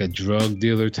like a drug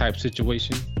dealer type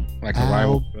situation, like a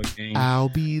rival drug game. I'll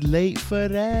be late for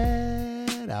that.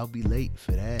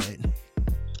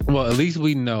 Well, at least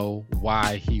we know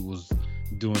why he was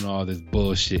doing all this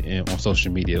bullshit on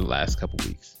social media the last couple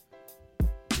weeks.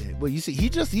 Yeah, well, you see, he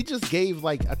just gave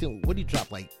like, I think, what did he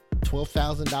drop, like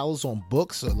 $12,000 on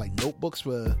books or like notebooks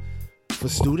for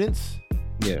students.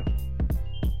 Yeah.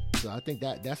 So I think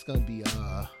that's gonna be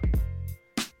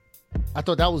I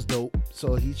thought that was dope.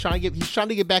 So he's trying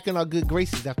to get back in our good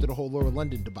graces after the whole Laura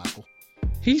London debacle.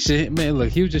 He should, man. Look,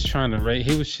 he was just trying to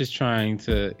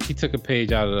he took a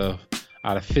page out of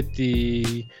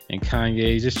 50 and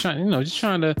Kanye, just trying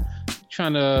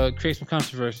to create some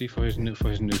controversy for his new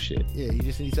shit. Yeah, he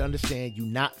just needs to understand you're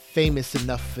not famous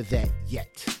enough for that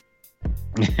yet.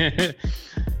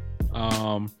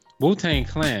 Wu-Tang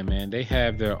Clan, man, they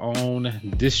have their own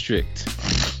district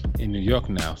in New York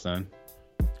now, son.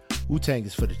 Wu-Tang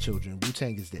is for the children.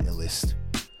 Wu-Tang is the illest.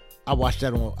 I watched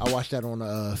that on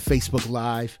Facebook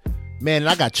Live, man, and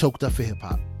I got choked up for hip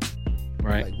hop.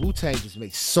 Right. Like, Wu-Tang just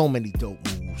makes so many dope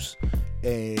moves,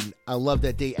 and I love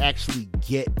that they actually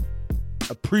get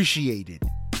appreciated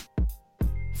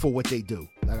for what they do.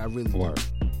 Like, I really do. What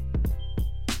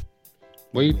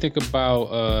do you think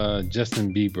about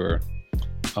Justin Bieber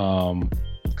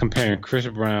comparing Chris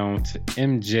Brown to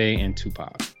MJ and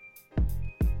Tupac?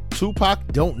 Tupac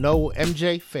don't know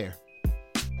MJ, fair.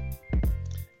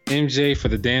 MJ for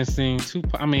the dancing,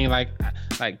 Tupac. I mean, like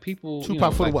people.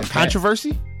 Tupac for like the what?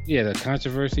 Controversy? Yeah, the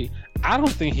controversy. I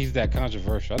don't think he's that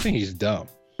controversial. I think he's dumb.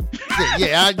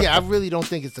 I really don't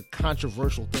think it's a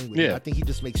controversial thing with him. I think he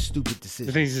just makes stupid decisions.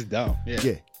 I think he's just dumb.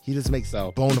 Yeah, he just makes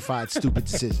bona fide stupid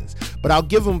decisions. But I'll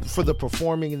give him for the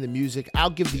performing and the music.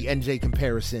 I'll give the NJ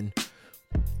comparison.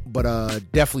 But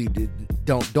definitely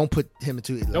don't put him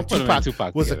into it. Like,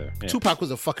 Tupac was Tupac was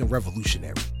a fucking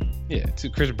revolutionary. Yeah, to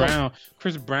Chris Brown.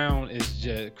 Chris Brown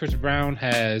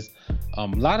has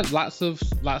lots of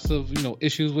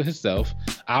issues with himself.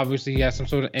 Obviously, he has some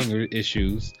sort of anger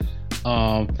issues.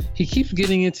 He keeps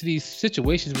getting into these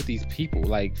situations with these people.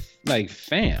 Like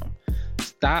fam,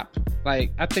 stop.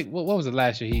 Like, I think what was it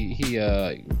last year? He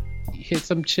hit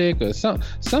some chick or some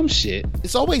shit.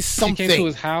 It's always something. He came to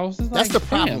his house. It's That's like, the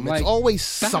problem. It's always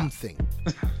something.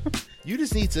 You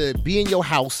just need to be in your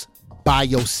house by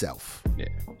yourself. Yeah.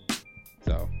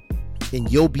 So.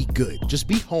 And you'll be good. Just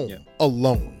be home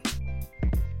alone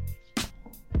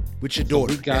with your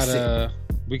daughter.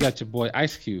 We got your boy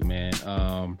Ice Cube, man.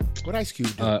 What Ice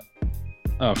Cube do?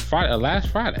 Last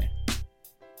Friday.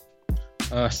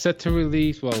 Set to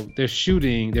release. Well, they're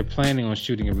planning on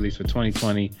shooting a release for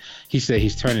 2020. He said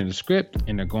he's turning the script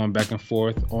and they're going back and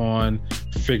forth on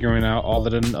figuring out all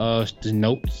of the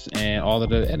notes and all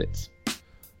of the edits.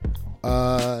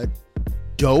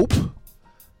 Dope.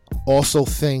 Also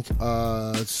think,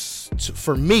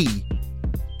 for me,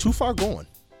 too far gone.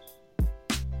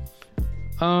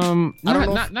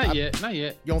 Not yet.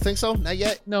 You don't think so? Not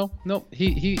yet? No.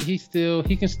 He can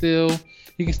still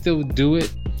do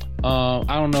it. I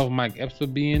don't know if Mike Epps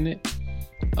would be in it,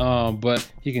 but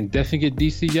he can definitely get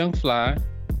DC Young Fly,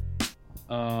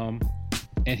 and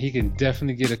he can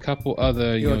definitely get a couple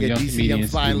other young comedians. DC Young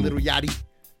Fly and Little Yachty.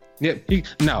 Yeah,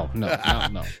 no. I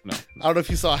don't know if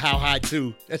you saw How High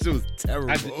 2. That shit was terrible.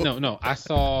 I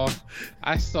saw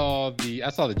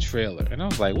the trailer and I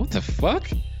was like, what the fuck?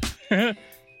 I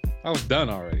was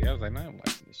done already. I was like, nah, I'm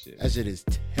watching this shit. That shit is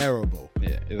terrible.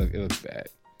 Yeah, it looks bad.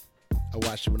 I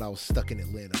watched it when I was stuck in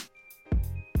Atlanta.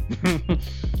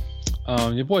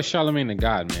 Your boy Charlamagne the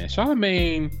God, man.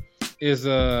 Charlamagne is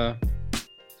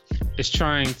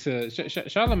trying to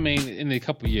Charlemagne in a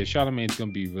couple years. Charlemagne's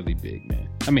gonna be really big, man.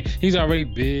 I mean, he's already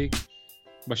big,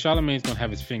 but Charlemagne's gonna have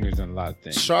his fingers in a lot of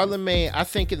things. Charlemagne, I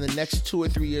think in the next 2 or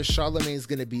 3 years, Charlemagne's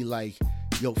gonna be like,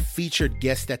 featured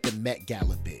guest at the Met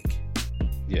Gala big.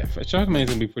 Yeah,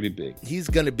 Charlemagne's gonna be pretty big. He's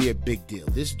gonna be a big deal.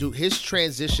 This dude, his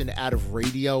transition out of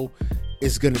radio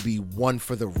is gonna be one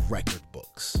for the record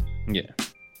books. Yeah.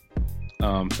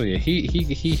 So yeah,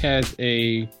 he has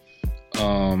a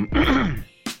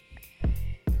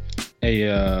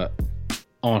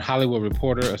on Hollywood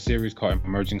Reporter, a series called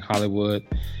Emerging Hollywood,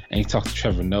 and he talks to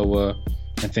Trevor Noah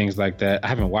and things like that. I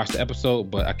haven't watched the episode,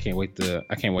 but I can't wait to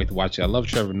watch it. I love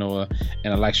Trevor Noah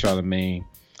and I like Charlemagne,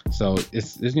 so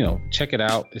it's check it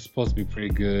out. It's supposed to be pretty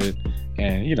good,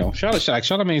 and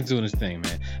Charlemagne's doing his thing,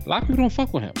 man. A lot of people don't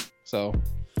fuck with him, so.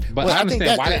 But I think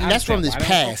that's from his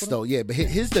past, though. Yeah, but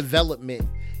his development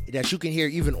that you can hear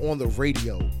even on the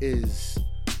radio is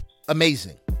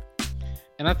amazing.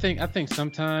 And I think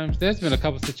sometimes there's been a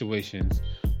couple situations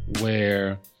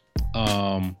where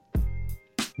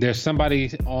there's somebody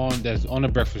that's on the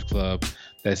Breakfast Club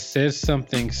that says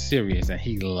something serious and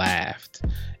he laughed,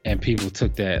 and people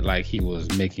took that like he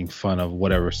was making fun of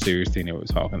whatever serious thing they were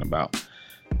talking about.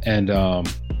 And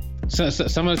so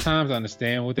some of the times I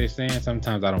understand what they're saying,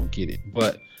 sometimes I don't get it.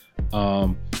 But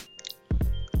I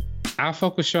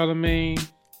fuck with Charlemagne.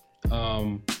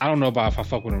 I don't know about if I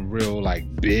fuck with him real like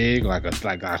big, like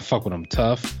I fuck with him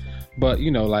tough, but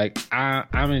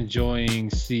I'm enjoying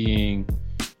seeing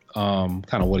kind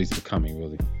of what he's becoming,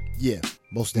 really. Yeah,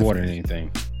 most definitely. More than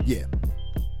anything. Yeah,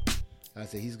 I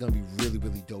say he's gonna be really,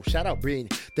 really dope. Shout out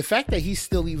Brilliant. The fact that he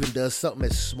still even does something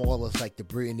as small as like the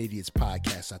Brilliant Idiots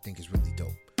podcast, I think is really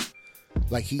dope.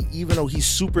 Like even though he's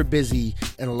super busy,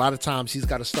 and a lot of times he's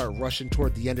got to start rushing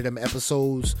toward the end of them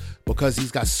episodes because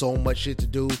he's got so much shit to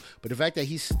do. But the fact that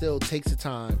he still takes the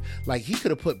time, like he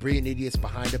could have put Brilliant Idiots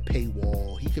behind a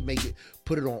paywall. He could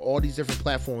put it on all these different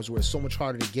platforms where it's so much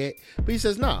harder to get. But he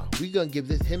says, nah, we're going to give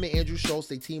this. Him and Andrew Schultz,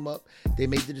 they team up. They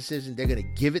made the decision. They're going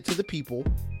to give it to the people.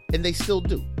 And they still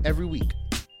do every week.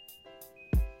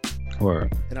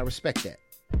 Word. And I respect that.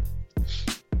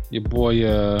 Your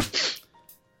boy,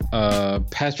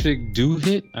 Patrick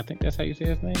Duhit, I think that's how you say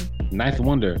his name. Ninth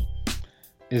Wonder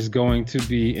is going to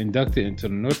be inducted into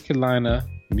the North Carolina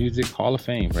Music Hall of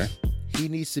Fame, right? He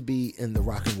needs to be in the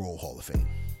Rock and Roll Hall of Fame.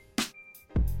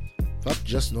 Fuck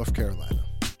just North Carolina.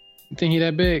 You think he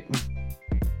that big?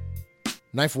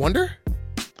 Ninth Wonder?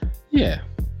 Yeah.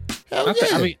 Hell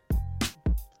yeah.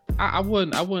 I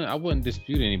mean, I wouldn't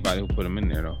dispute anybody who put him in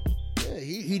there though. Yeah,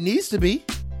 he needs to be.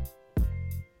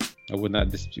 I would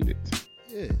not dispute it.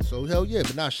 Yeah, so hell yeah,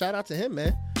 but shout out to him,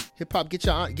 man. Hip hop, get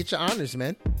your honors,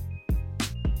 man.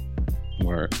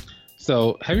 Word.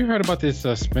 So, have you heard about this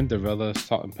Spinderella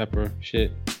Salt and Pepper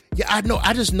shit? Yeah, I know.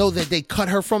 I just know that they cut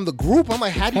her from the group. I'm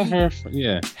like, they cut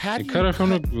her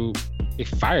from the group. They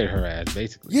fired her ass,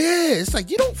 basically. Yeah, it's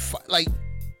like you don't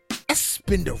that's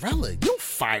Spinderella. You don't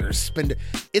fire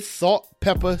It's Salt,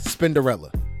 Pepper,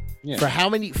 Spinderella. Yeah.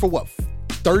 For what?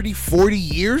 30, 40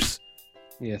 years?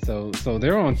 Yeah, so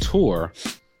they're on tour.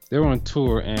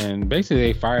 And basically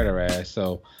they fired her ass.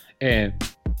 So, and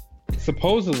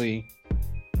supposedly,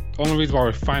 the only reason why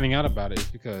we're finding out about it is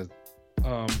because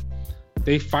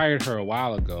they fired her a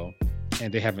while ago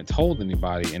and they haven't told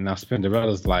anybody. And now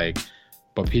Spinderella's like,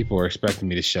 but people are expecting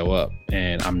me to show up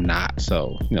and I'm not.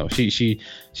 So,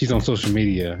 she's on social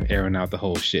media airing out the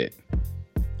whole shit.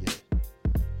 Yeah.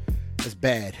 It's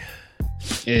bad.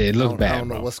 Yeah, it looks bad. I don't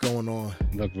know what's going on.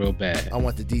 Look real bad. I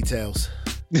want the details.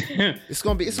 It's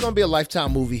gonna be a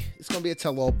Lifetime movie. It's gonna be a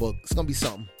tell-all book. It's gonna be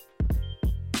something.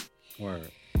 Word.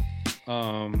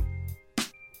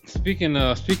 Speaking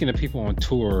of people on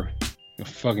tour,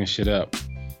 fucking shit up.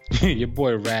 Your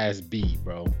boy Raz B,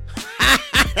 bro.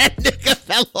 That nigga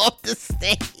fell off the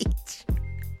stage.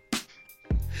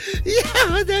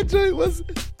 Yeah, that joint was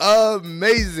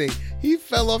amazing. He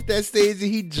fell off that stage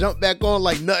and he jumped back on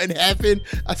like nothing happened.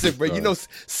 I said, bro,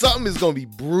 something is going to be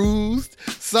bruised.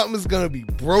 Something is going to be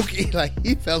broken. Like,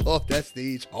 he fell off that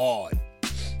stage hard.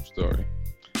 Story.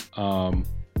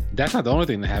 That's not the only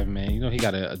thing that happened, man. He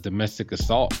got a domestic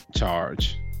assault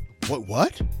charge.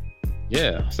 What?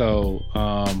 Yeah. So,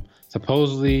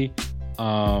 supposedly,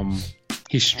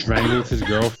 he strangled his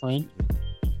girlfriend.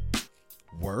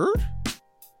 Word?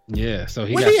 Yeah, so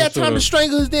when did he have time to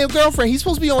strangle his damn girlfriend? He's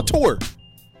supposed to be on tour.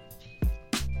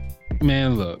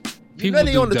 Man, look, people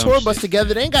they on the tour bus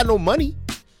together. They ain't got no money.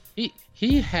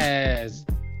 He has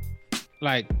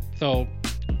so.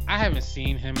 I haven't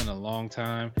seen him in a long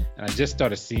time, and I just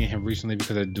started seeing him recently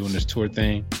because they're doing this tour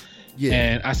thing. Yeah,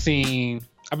 and I seen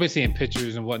I've been seeing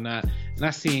pictures and whatnot, and I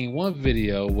seen one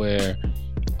video where,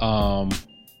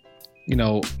 you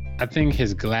know, I think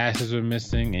his glasses were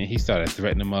missing, and he started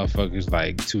threatening motherfuckers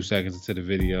like 2 seconds into the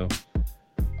video.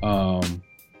 And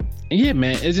yeah,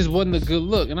 man, it just wasn't a good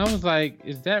look, and I was like,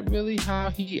 is that really how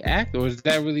he act, or is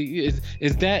that really is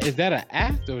that an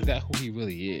act, or is that who he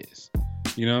really is?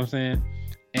 You know what I'm saying?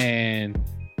 And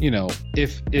you know,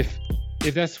 if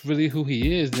that's really who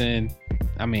he is, then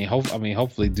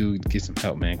hopefully dude get some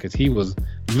help, man, because he was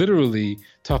literally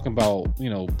talking about, you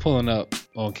know, pulling up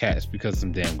on cats because of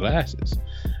some damn glasses.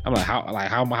 I'm like,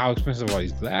 how expensive are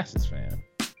these glasses, fam?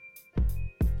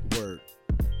 Word.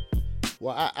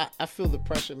 Well, I feel the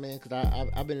pressure, man, because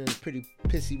I've been in a pretty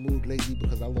pissy mood lately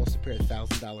because I lost a pair of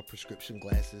 $1,000 prescription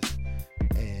glasses,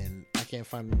 and I can't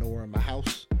find them nowhere in my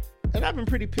house, and I've been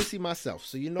pretty pissy myself.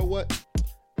 So you know what?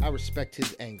 I respect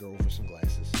his anger over some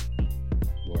glasses.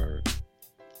 Word.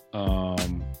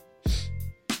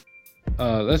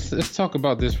 Let's talk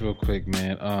about this real quick,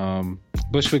 man.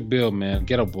 Bushwick Bill, man,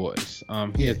 Ghetto Boys.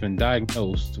 He has been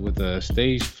diagnosed with a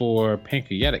stage 4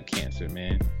 pancreatic cancer,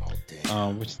 man. Oh,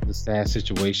 damn. Which is a sad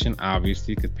situation,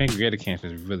 obviously, because pancreatic cancer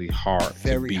is really hard.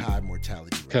 Very high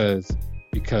mortality rate.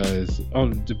 Because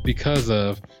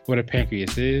of what a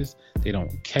pancreas is, they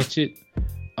don't catch it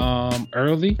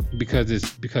early because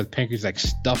pancreas is like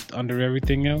stuffed under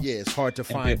everything else. Yeah, it's hard to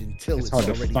find until it's hard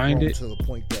already to find grown it to the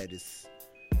point that it's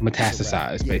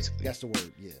metastasized, yeah, basically. That's the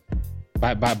word. Yeah.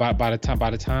 By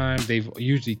the time they've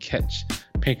usually catch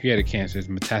pancreatic cancer, it's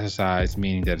metastasized,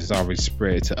 meaning that it's already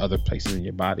spread to other places in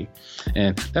your body,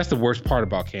 and that's the worst part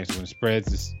about cancer. When it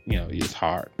spreads, it's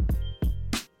hard.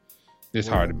 It's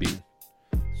hard to beat.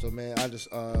 So man, I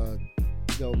just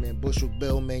man, Bushwick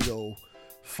Bill, man,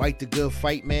 fight the good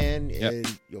fight, man. Yep.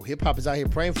 And hip hop is out here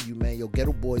praying for you, man.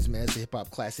 Ghetto Boys, man, it's a hip hop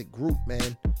classic group,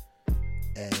 man.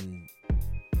 And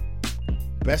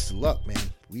best of luck, man.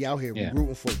 We out here, we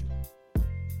rooting for you.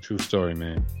 True story,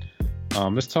 man.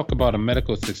 Let's talk about a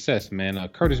medical success, man.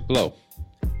 Curtis Blow.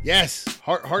 Yes,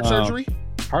 heart surgery.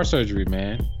 Heart surgery,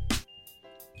 man.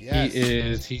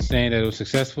 Yes. He's saying that it was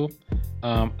successful.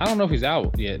 I don't know if he's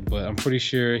out yet, but I'm pretty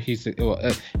sure he said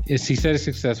it's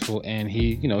successful, and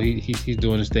he's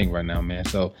doing his thing right now, man.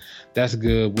 So that's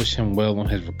good. Wish him well on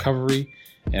his recovery,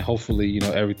 and hopefully,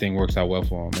 everything works out well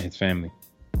for him and his family.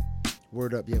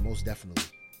 Word up, yeah, most definitely.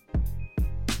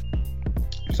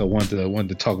 So wanted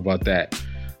to talk about that.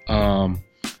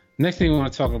 Next thing we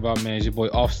want to talk about, man, is your boy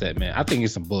Offset, man. I think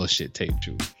it's some bullshit tape,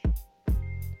 Drew.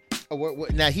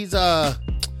 Now he's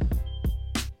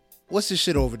what's this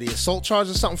shit over there? Assault charge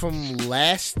or something from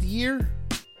last year?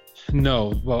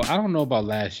 No, well, I don't know about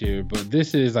last year, but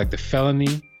this is like the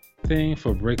felony thing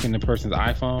for breaking the person's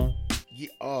iPhone. Yeah.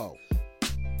 Oh,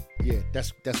 yeah,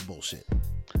 that's bullshit.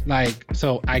 Like,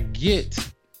 so I get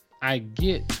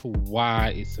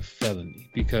why it's a felony,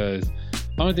 because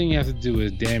the only thing you have to do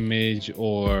is damage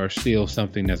or steal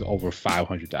something that's over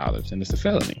 $500, and it's a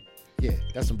felony. Yeah,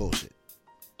 that's some bullshit.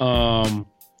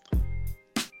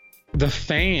 The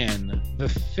fan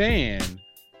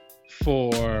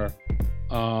for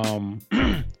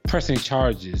pressing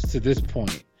charges to this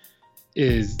point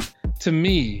is, to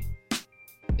me,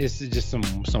 it's just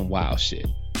some wild shit.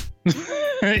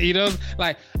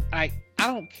 Like I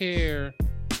don't care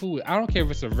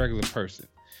if it's a regular person.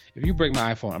 If you break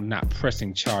my iPhone, I'm not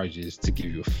pressing charges to give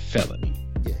you a felony.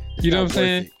 Yeah, you know what I'm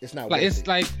saying? It's not like, worth it's it.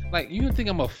 like you think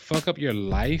I'm gonna fuck up your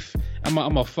life? I'm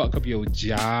gonna fuck up your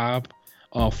job.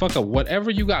 Fuck up whatever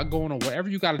you got going on, whatever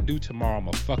you got to do tomorrow. I'm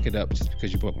gonna fuck it up just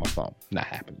because you broke my phone. Not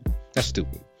happening. That's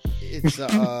stupid.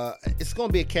 It's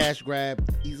gonna be a cash grab.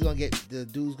 The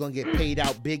dude's gonna get paid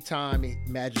out big time, and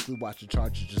magically watch the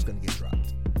charges just gonna get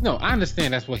dropped. No, I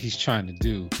understand that's what he's trying to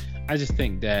do. I just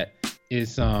think that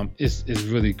it's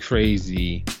really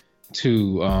crazy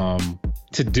to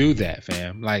do that,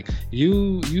 fam. Like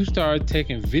you started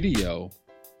taking video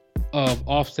of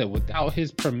Offset without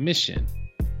his permission.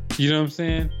 You know what I'm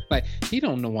saying? Like, he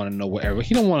don't want to know wherever.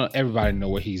 He don't want everybody to know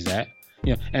where he's at.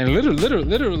 And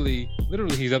literally,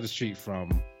 he's up the street from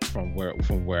where we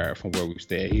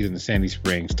stay. He's in the Sandy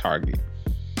Springs Target,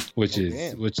 which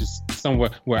is somewhere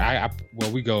where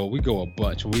we go a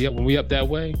bunch. When we up that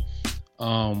way,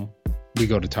 we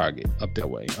go to Target up that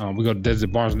way. We go to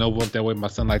Desert Barnes Noble up that way. My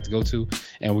son likes to go to,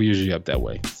 and we usually up that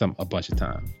way a bunch of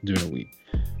times during the week.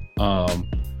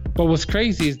 But what's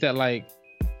crazy is that, like,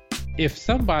 if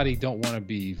somebody don't want to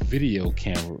be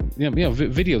videotape,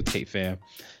 fam,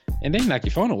 and they knock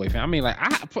your phone away, fam. I mean, like,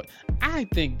 I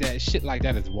think that shit like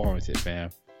that is warranted,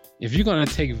 fam. If you're gonna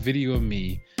take video of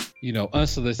me,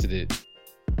 unsolicited,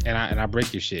 and I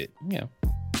break your shit,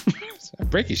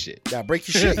 Break your shit. Yeah, break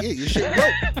your shit. Yeah, your shit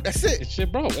broke. That's it. Your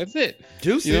shit broke. That's it.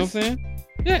 Deuces. You know what I'm saying?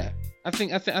 Yeah. I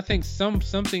think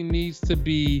something needs to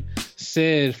be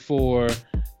said for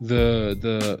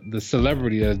the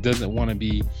celebrity that doesn't want to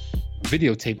be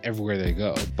videotaped everywhere they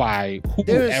go by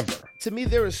whoever. To me,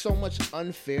 there is so much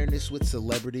unfairness with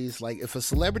celebrities. Like, if a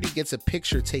celebrity gets a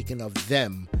picture taken of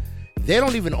them, they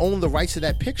don't even own the rights to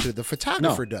that picture. The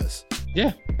photographer does.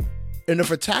 Yeah. And the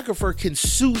photographer can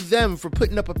sue them for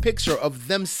putting up a picture of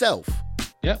themselves.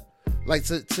 Yep. Like,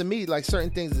 to me, like,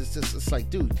 certain things, it's like,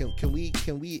 dude, can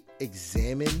we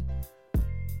examine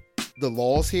the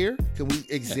laws here? Can we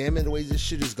examine the way this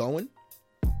shit is going?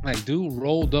 Like, dude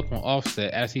rolled up on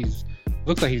Offset as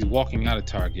looks like he's walking out of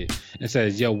Target and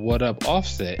says, "Yo, what up,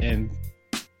 Offset?" And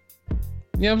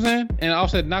you know what I'm saying? And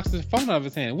Offset knocks his phone out of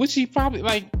his hand, which he probably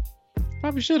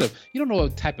should have. You don't know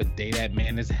what type of day that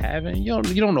man is having. You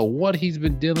don't know what he's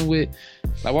been dealing with.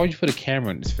 Like, why would you put a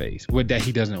camera in his face with that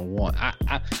he doesn't want?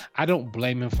 I don't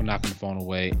blame him for knocking the phone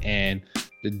away. And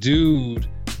the dude,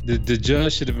 the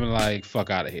judge should have been like, "Fuck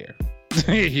out of here."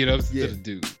 You know, to the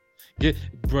dude.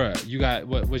 Bruh, you got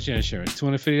what's your insurance?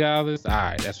 $250? All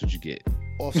right, that's what you get.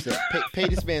 Offset, pay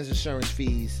this man's insurance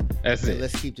fees. That's it.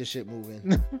 Let's keep this shit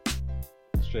moving.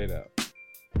 Straight up.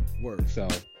 Word. So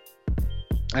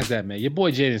that's that, man. Your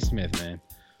boy Jaden Smith,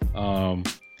 man.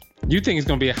 You think it's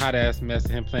gonna be a hot ass mess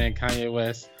of him playing Kanye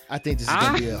West? I think this is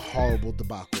gonna be a horrible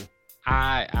debacle.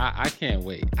 I can't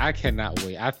wait. I cannot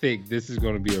wait. I think this is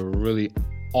gonna be a really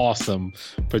awesome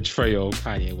portrayal of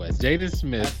Kanye West. Jaden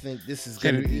Smith. I think this is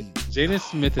gonna be Jaden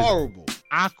Smith horrible. Is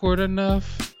awkward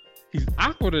enough. He's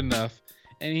awkward enough,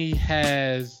 and he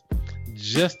has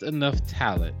just enough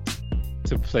talent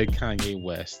to play Kanye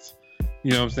West.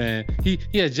 You know what I'm saying? He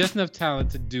has just enough talent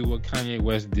to do what Kanye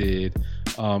West did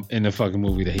in the fucking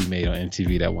movie that he made on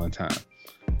MTV that one time.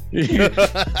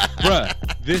 Bruh,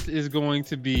 this is going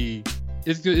to be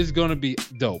it's going to be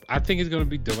dope. I think it's going to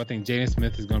be dope. I think Jaden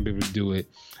Smith is going to be able to do it.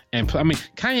 And I mean,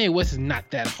 Kanye West is not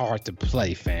that hard to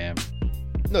play, fam.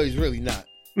 No, he's really not.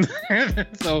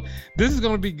 So this is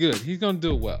going to be good. He's going to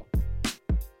do it well.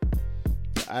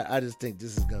 I just think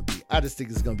this is going to be. I just think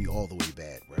it's going to be all the way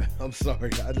bad, bro. I'm sorry.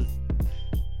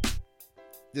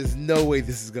 There's no way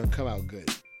this is going to come out good.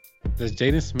 Does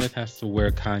Jaden Smith have to wear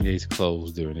Kanye's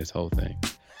clothes during this whole thing?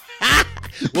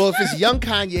 Well, if it's young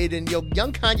Kanye, then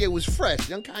young Kanye was fresh.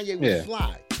 Young Kanye was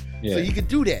fly. Yeah. So you could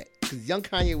do that because young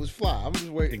Kanye was fly. I'm just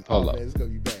worried. Pink polo. Oh, man, it's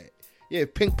going to be bad. Yeah,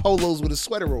 pink polos with a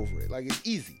sweater over it. Like, it's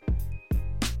easy. You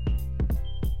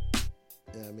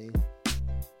know what I mean?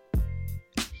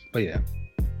 But yeah,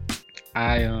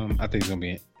 I think it's going to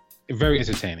be very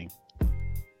entertaining.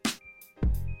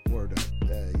 Word up.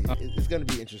 It's going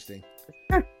to be interesting.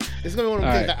 It's going to be one of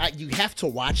those things that you have to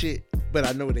watch it, but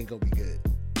I know it ain't going to be good.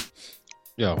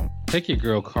 Yo, take your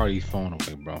girl Cardi's phone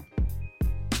away, bro.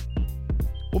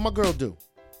 What my girl do?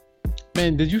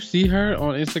 Man, did you see her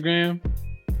on Instagram?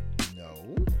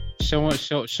 No.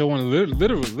 Showing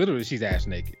literally she's ass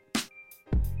naked.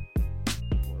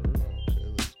 Word. Okay,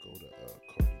 let's go to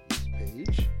Cardi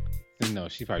B's page. No,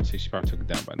 she probably took it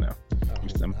down by now. I'm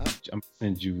gonna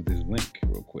send you this link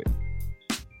real quick.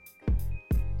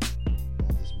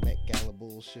 All this Met Gala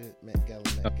bullshit. Met Gala.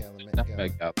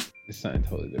 It's something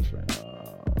totally different.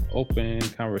 Open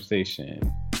conversation.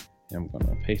 I'm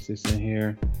gonna paste this in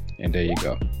here, and there you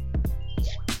go.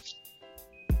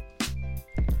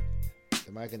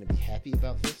 Am I gonna be happy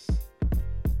about this?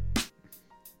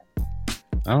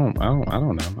 I don't know. I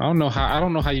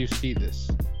don't know how you see this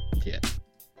yet.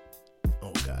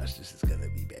 Oh gosh, this is gonna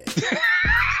be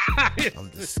bad.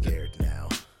 I'm just scared now.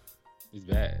 It's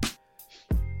bad.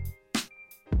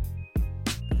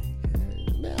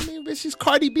 Man, I mean, but she's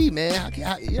Cardi B, man. You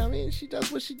know what I mean? She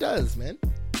does what she does, man.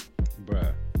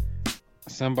 Bruh.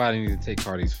 Somebody needs to take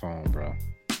Cardi's phone, bro.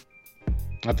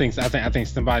 I think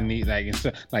somebody needs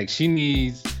she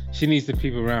needs the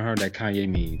people around her that Kanye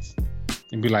needs,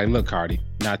 and be like, look, Cardi,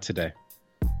 not today.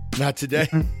 Not today.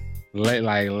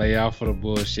 lay out for the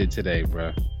bullshit today,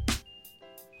 bro.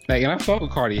 Like, and I fuck with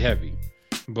Cardi heavy,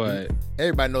 but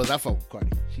everybody knows I fuck with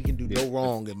Cardi. She can do no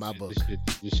wrong in my book.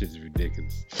 This shit's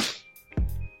ridiculous.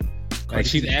 Like,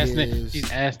 she's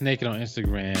ass naked on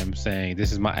Instagram saying,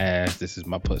 "This is my ass, this is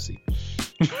my pussy."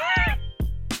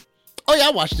 Oh yeah,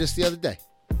 I watched this the other day.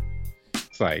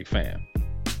 It's like, fam.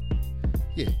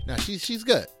 Yeah, nah, she's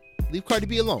good. Leave Cardi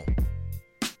B alone.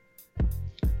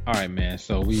 All right, man.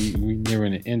 So we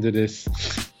nearing the end of this.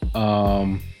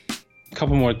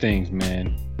 Couple more things,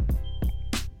 man.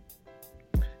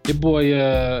 Your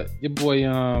boy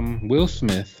Will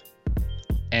Smith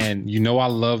And you know I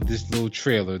love this little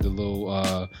trailer, the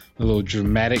little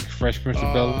dramatic Fresh Prince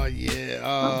of Bel-Air. Oh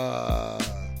yeah.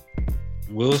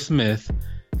 Will Smith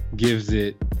gives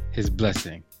it his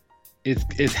blessing.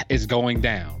 It's going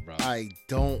down, bro. I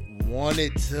don't want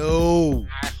it to.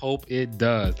 I hope it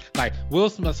does. Like Will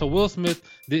Smith. So Will Smith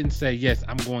didn't say yes,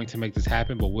 I'm going to make this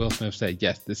happen, but Will Smith said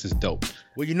yes, this is dope.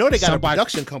 Well, you know they got a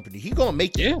production company. He gonna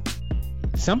make it. Yeah.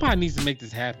 Somebody needs to make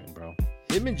this happen, bro.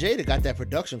 Him and Jada got that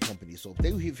production company, so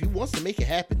if he wants to make it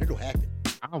happen, it'll happen.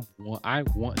 I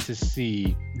want to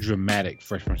see dramatic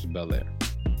Fresh Prince of Bel-Air.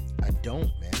 I don't,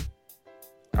 man.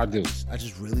 I do. I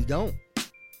just really don't.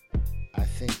 I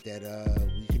think that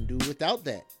we can do without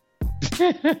that.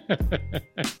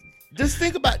 Just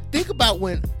think about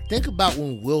when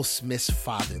Will Smith's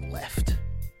father left,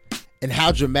 and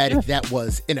how dramatic that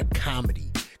was in a comedy.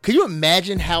 Can you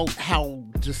imagine how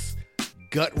just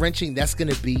gut wrenching that's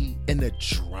gonna be in the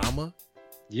drama?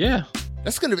 Yeah,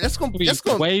 that's gonna be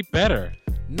way better.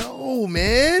 No,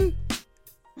 man.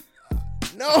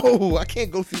 No, I can't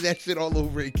go through that shit all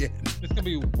over again. It's gonna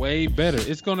be way better.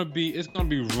 It's gonna be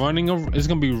running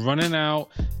out,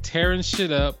 tearing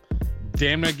shit up,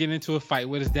 damn near getting into a fight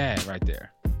with his dad right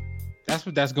there. That's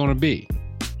what that's gonna be. Yeah.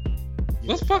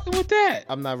 What's fucking with that?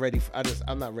 I'm not ready.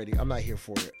 I'm not ready. I'm not here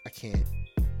for it. I can't.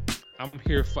 I'm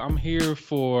here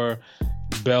for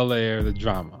Bel-Air, the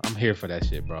drama. I'm here for that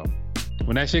shit, bro.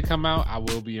 When that shit come out, I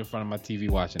will be in front of my TV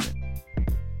watching it.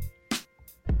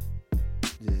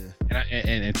 Yeah.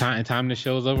 And time the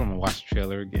show's over, I'm gonna watch the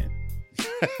trailer again.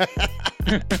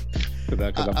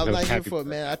 I'm not here for it,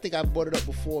 man. I think I brought it up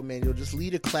before, man. You'll just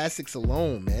leave the classics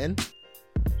alone, man.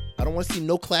 I don't want to see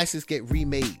no classics get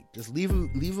remade. Just leave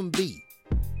them be.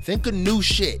 Think of new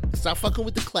shit. Stop fucking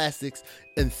with the classics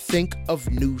and think of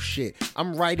new shit.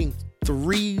 I'm writing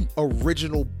 3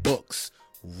 original books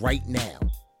right now.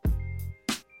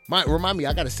 Remind me,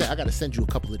 I gotta send you a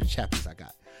couple of the chapters I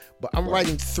got. But I'm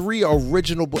writing 3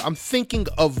 original books. I'm thinking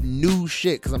of new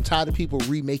shit because I'm tired of people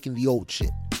remaking the old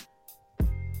shit.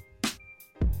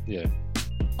 Yeah.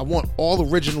 I want all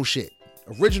original shit.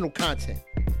 Original content.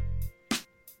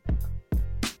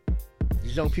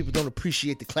 These young people don't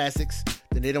appreciate the classics,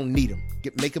 then they don't need them.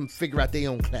 Make them figure out their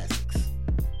own classics.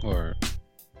 Or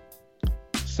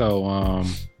so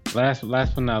last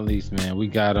but not least, man, we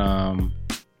got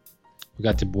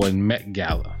your boy Met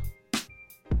Gala.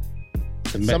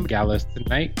 The Met Gala is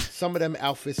tonight. Some of them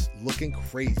outfits looking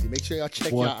crazy. Make sure y'all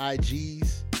check your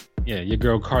IGs. Yeah, your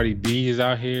girl Cardi B is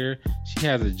out here. She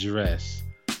has a dress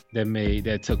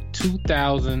that took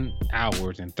 2,000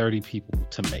 hours and 30 people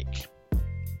to make.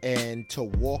 And to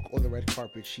walk on the red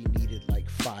carpet, she needed like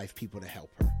 5 people to help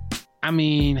her. I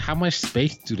mean, how much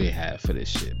space do they have for this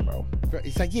shit, bro?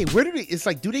 It's like, yeah, it's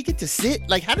like, do they get to sit?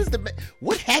 Like,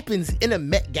 what happens in a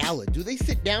Met Gala? Do they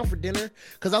sit down for dinner?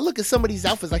 Because I look at some of these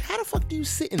outfits, like, how the fuck do you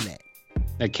sit in that?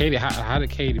 Like, how did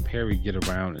Katy Perry get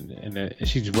around? And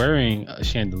she's wearing a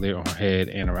chandelier on her head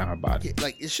and around her body. Yeah,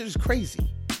 like, this shit is crazy.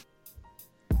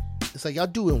 It's like, y'all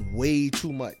doing way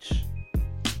too much.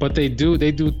 But they do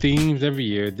themes every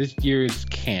year. This year is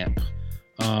camp.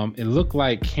 It looked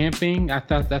like camping. I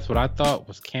thought that's what I thought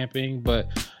was camping, but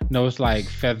no, it's like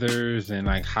feathers and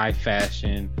like high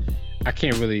fashion. I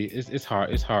can't really. It's hard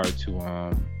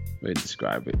to really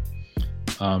describe it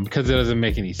because it doesn't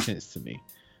make any sense to me.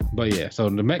 But yeah, so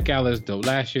the Met Gala is dope.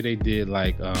 Last year they did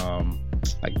like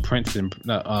Prince and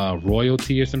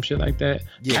royalty or some shit like that.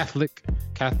 Yeah.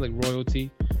 Catholic royalty,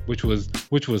 which was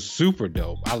super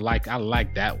dope. I like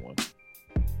that one.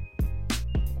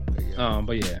 Okay, yeah.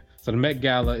 But yeah. So the Met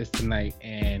Gala is tonight,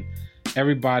 and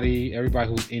everybody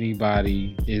who's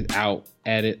anybody is out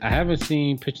at it. I haven't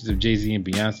seen pictures of Jay-Z and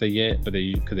Beyonce yet, but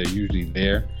because they're usually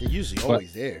there. They're usually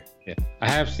always there. Yeah,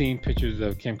 I have seen pictures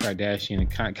of Kim Kardashian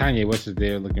and Kanye West is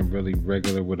there, looking really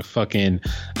regular with a fucking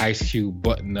Ice Cube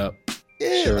button up.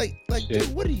 Yeah, shirt. like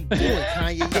dude, what are you doing,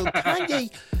 Kanye? Yo,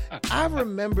 Kanye. I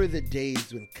remember the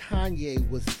days when Kanye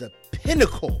was the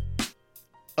pinnacle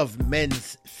of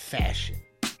men's fashion.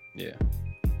 Yeah.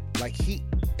 Like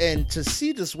and to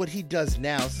see this, what he does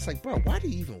now, it's just like, bro, why do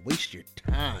you even waste your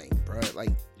time, bro?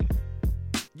 Like,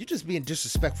 you're just being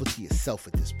disrespectful to yourself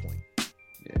at this point.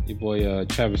 Yeah, your boy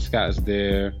Travis Scott's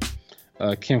there.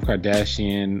 Kim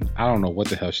Kardashian, I don't know what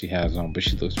the hell she has on, but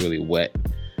she looks really wet.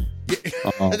 Yeah.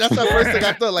 That's the first thing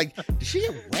I thought. Like, did she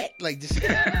get wet? Like, did she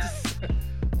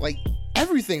like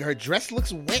everything? Her dress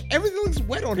looks wet. Everything looks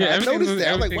wet on her. I noticed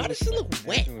that. I'm like, why does she look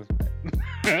wet?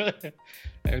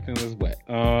 Everything was wet.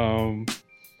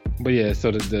 But yeah,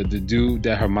 so the dude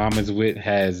that her mom is with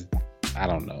has, I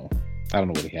don't know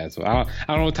what he has. So I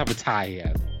don't know what type of tie he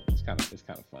has on. It's kind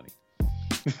of funny.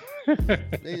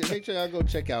 Make sure y'all go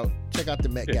check out the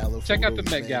Met Gala. Check out the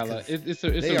Met Gala. It's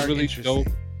a really dope.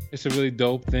 It's a really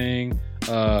dope thing.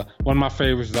 One of my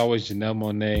favorites is always Janelle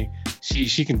Monáe.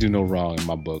 She can do no wrong in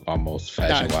my book, almost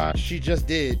fashion wise. She just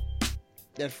did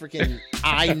that freaking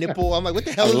eye nipple. I'm like, what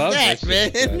the hell is that,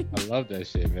 man? Shit, I love that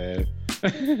shit, man.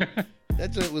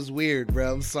 That joint was weird,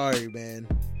 bro. I'm sorry, man.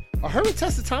 Are her and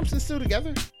Tessa Thompson still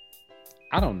together?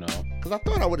 I don't know. Because I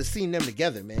thought I would have seen them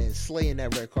together, man. Slaying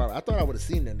that red carpet. I thought I would have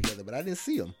seen them together, but I didn't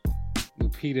see them.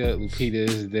 Lupita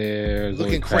is there.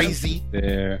 Looking crazy.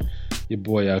 There. Your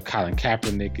boy Colin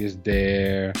Kaepernick is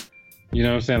there. You know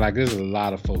what I'm saying? Like, there's a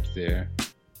lot of folks there.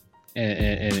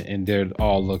 And they're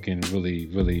all looking really,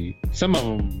 really... Some of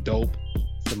them dope.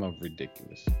 Some of them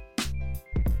ridiculous.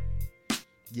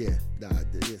 Yeah. Yeah.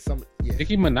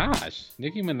 Nicki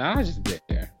Minaj is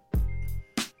there.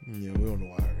 Yeah, we don't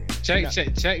know why. Check out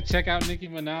Nicki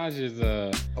Minaj's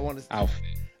outfit.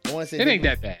 I want to say it ain't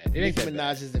that bad. Nicki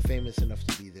Minaj isn't famous enough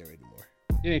to be there anymore.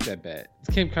 It ain't that bad.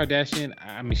 Kim Kardashian,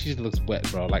 I mean, she just looks wet,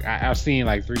 bro. Like I've seen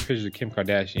like 3 pictures of Kim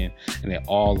Kardashian, and they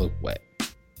all look wet.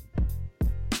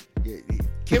 Yeah,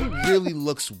 Kim really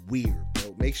looks weird,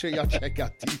 bro. Make sure y'all check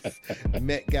out these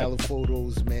Met Gala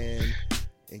photos, man,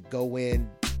 and go in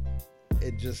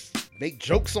and just make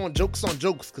jokes on jokes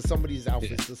because some of these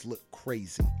outfits just look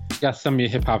crazy. Got some of your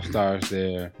hip hop stars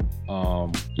there,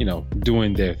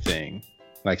 doing their thing,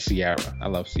 like Ciara. I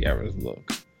love Ciara's look.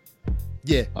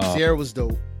 Yeah, Ciara was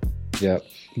dope. Yeah,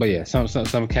 but yeah,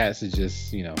 some cats are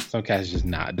just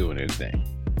not doing their thing.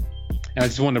 And I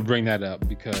just want to bring that up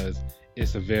because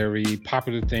it's a very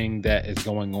popular thing that is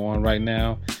going on right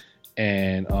now,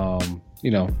 and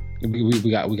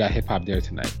we got hip hop there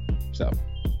tonight. So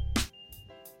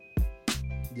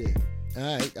yeah,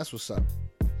 all right, that's what's up.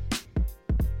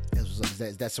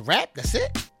 That's a wrap? That's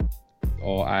it?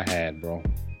 All I had, bro.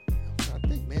 I'm trying to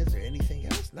think, man. Is there anything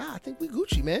else? Nah, I think we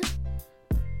Gucci, man.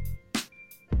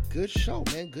 Good show,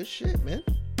 man. Good shit, man.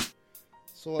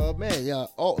 So, man, yeah.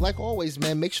 Oh, like always,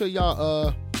 man. Make sure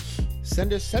y'all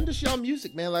send us y'all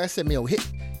music, man. Like I said, man,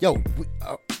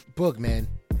 Boog, man.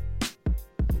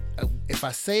 If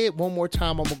I say it one more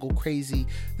time, I'm gonna go crazy.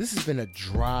 This has been a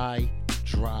dry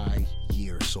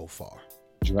year so far.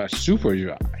 Dry, super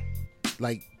dry.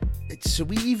 Like, should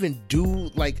we even do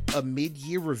like a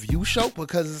mid-year review show?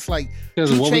 Because it's like 2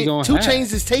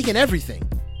 Chainz is taking everything.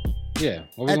 Yeah.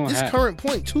 At this current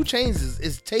point, 2 Chainz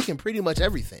is taking pretty much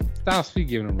everything. Styles P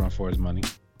giving him a run for his money.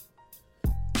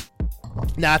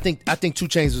 Nah, I think 2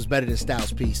 Chainz was better than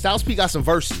Styles P. Styles P got some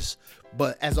verses,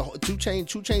 but as a whole, 2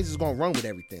 Chainz is gonna run with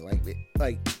everything.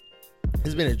 Like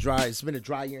it's been a dry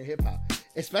year in hip hop,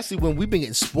 especially when we've been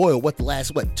getting spoiled. The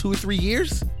last 2 or 3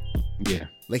 years? Yeah.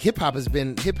 Like hip hop is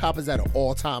at an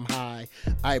all-time high.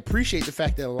 I appreciate the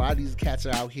fact that a lot of these cats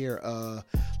are out here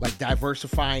like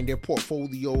diversifying their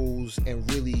portfolios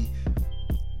and really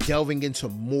delving into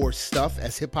more stuff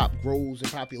as hip hop grows in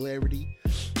popularity.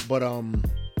 But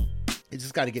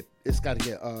it's got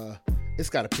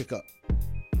to pick up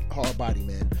hard body,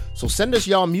 man. So send us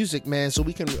y'all music, man, so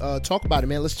we can talk about it,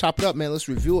 man. Let's chop it up, man. Let's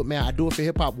review it, man. I do it for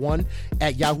hip-hop1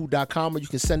 at yahoo.com, or you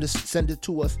can send it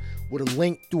to us with a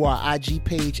link through our IG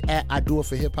page at I do it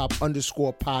for hip hop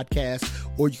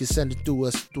 _podcast, or you can send it through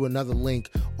us through another link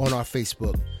on our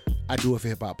Facebook. I do it for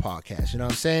hip hop podcast. You know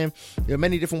what I'm saying? There are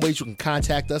many different ways you can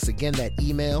contact us. Again, that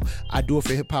email, I do it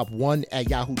for hip-hop1 at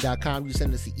yahoo.com. You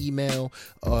send us the email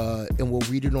and we'll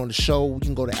read it on the show. You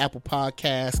can go to Apple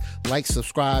Podcasts, like,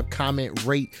 subscribe, comment,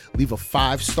 rate, leave a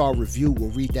 5-star review.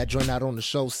 We'll read that joint out on the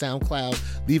show. SoundCloud,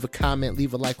 leave a comment,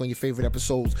 leave a like on your favorite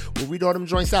episodes. We'll read all them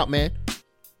joints out, man.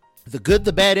 The good,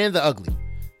 the bad, and the ugly.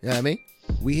 You know what I mean?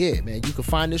 We here, man. You can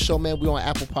find this show, man. We're on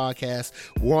Apple Podcasts.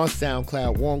 We're on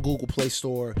SoundCloud. We're on Google Play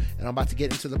Store. And I'm about to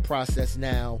get into the process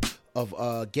now of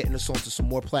getting us onto some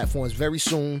more platforms very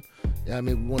soon. You know what I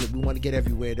mean? We want to get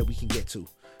everywhere that we can get to. You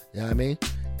know what I mean?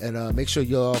 And make sure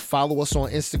you follow us on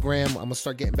Instagram. I'm going to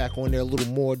start getting back on there a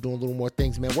little more, doing a little more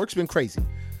things, man. Work's been crazy.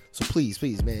 So please,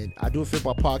 man. I Do It for Hip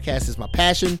Hop Podcast is my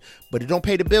passion, but it don't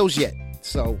pay the bills yet.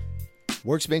 So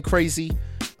work's been crazy.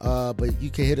 But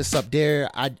you can hit us up there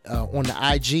on the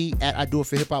IG at I Do It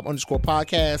for Hip Hop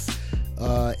 _podcast,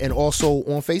 and also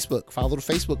on Facebook. Follow the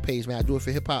Facebook page, man. I Do It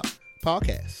for Hip Hop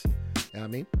Podcast. You know what I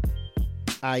mean?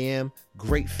 I am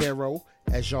Great Pharaoh,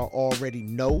 as y'all already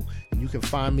know. You can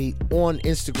find me on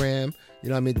Instagram. You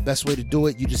know what I mean? The best way to do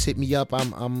it, you just hit me up.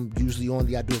 I'm usually on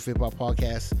the I Do It for Hip Hop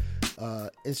Podcast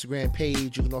Instagram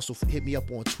page. You can also hit me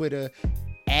up on Twitter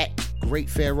at Great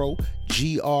Pharaoh,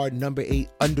 GR8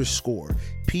 _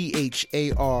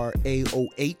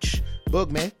 PHARAOH.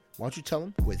 Boog, man, why don't you tell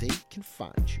them where they can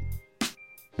find you?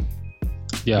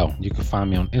 Yo, you can find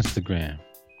me on Instagram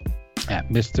at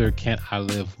Mr. Can I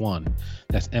Live 1.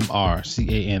 That's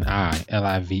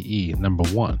MrCanilive number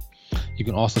 1. You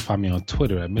can also find me on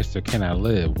Twitter at Mr. Can I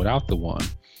Live without the 1.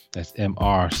 That's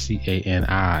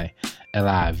MrCanilive.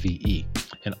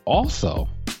 And also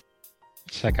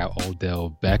check out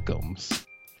Odell Beckham's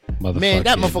motherfucking. Man,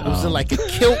 that motherfucker was in like a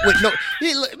kilt with no.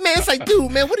 Man, it's like,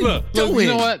 dude, man, what are you doing?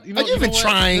 You know what? Are you even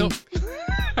trying?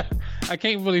 I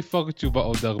can't really fuck with you about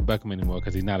Odell Beckham anymore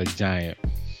because he's not a Giant.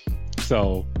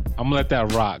 So I'm gonna let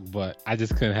that rock. But I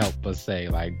just couldn't help but say,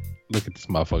 like, look at this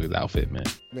motherfucker's outfit, man.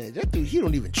 Man, that dude, he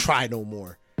don't even try no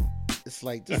more. It's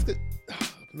like, this,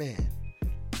 man,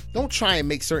 don't try and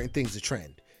make certain things a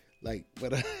trend. Like,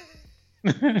 but all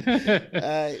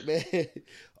right, man.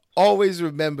 Always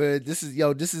remember, this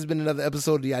has been another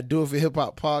episode of the I Do It For Hip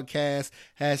Hop podcast.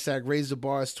 Hashtag Raise the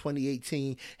Bars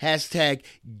 2018. Hashtag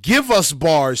Give Us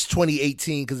Bars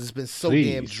 2018 because it's been so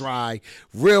damn dry.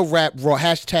 Real Rap Raw.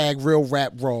 Hashtag Real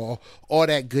Rap Raw. All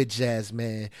that good jazz,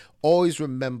 man. Always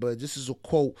remember, this is a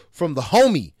quote from the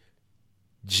homie,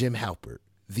 Jim Halpert,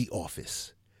 The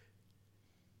Office.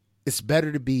 It's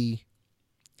better to be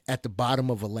at the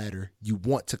bottom of a ladder you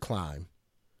want to climb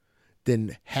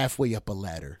than halfway up a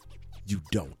ladder you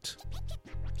don't.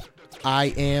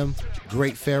 I am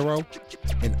Great Pharaoh,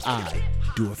 and I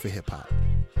do it for hip hop.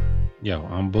 Yo,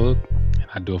 I'm Boog, and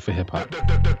I do it for hip hop.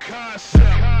 The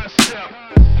concept.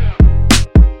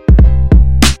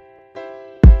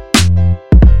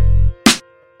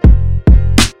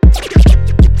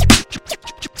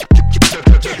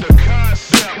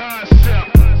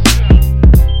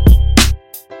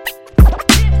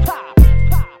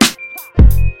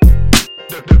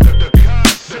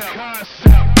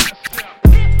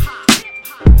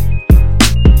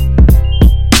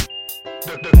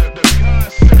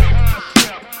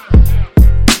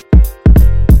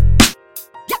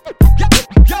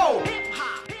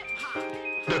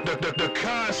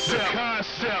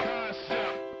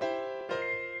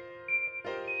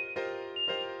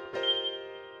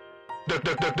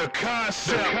 The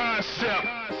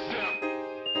concept.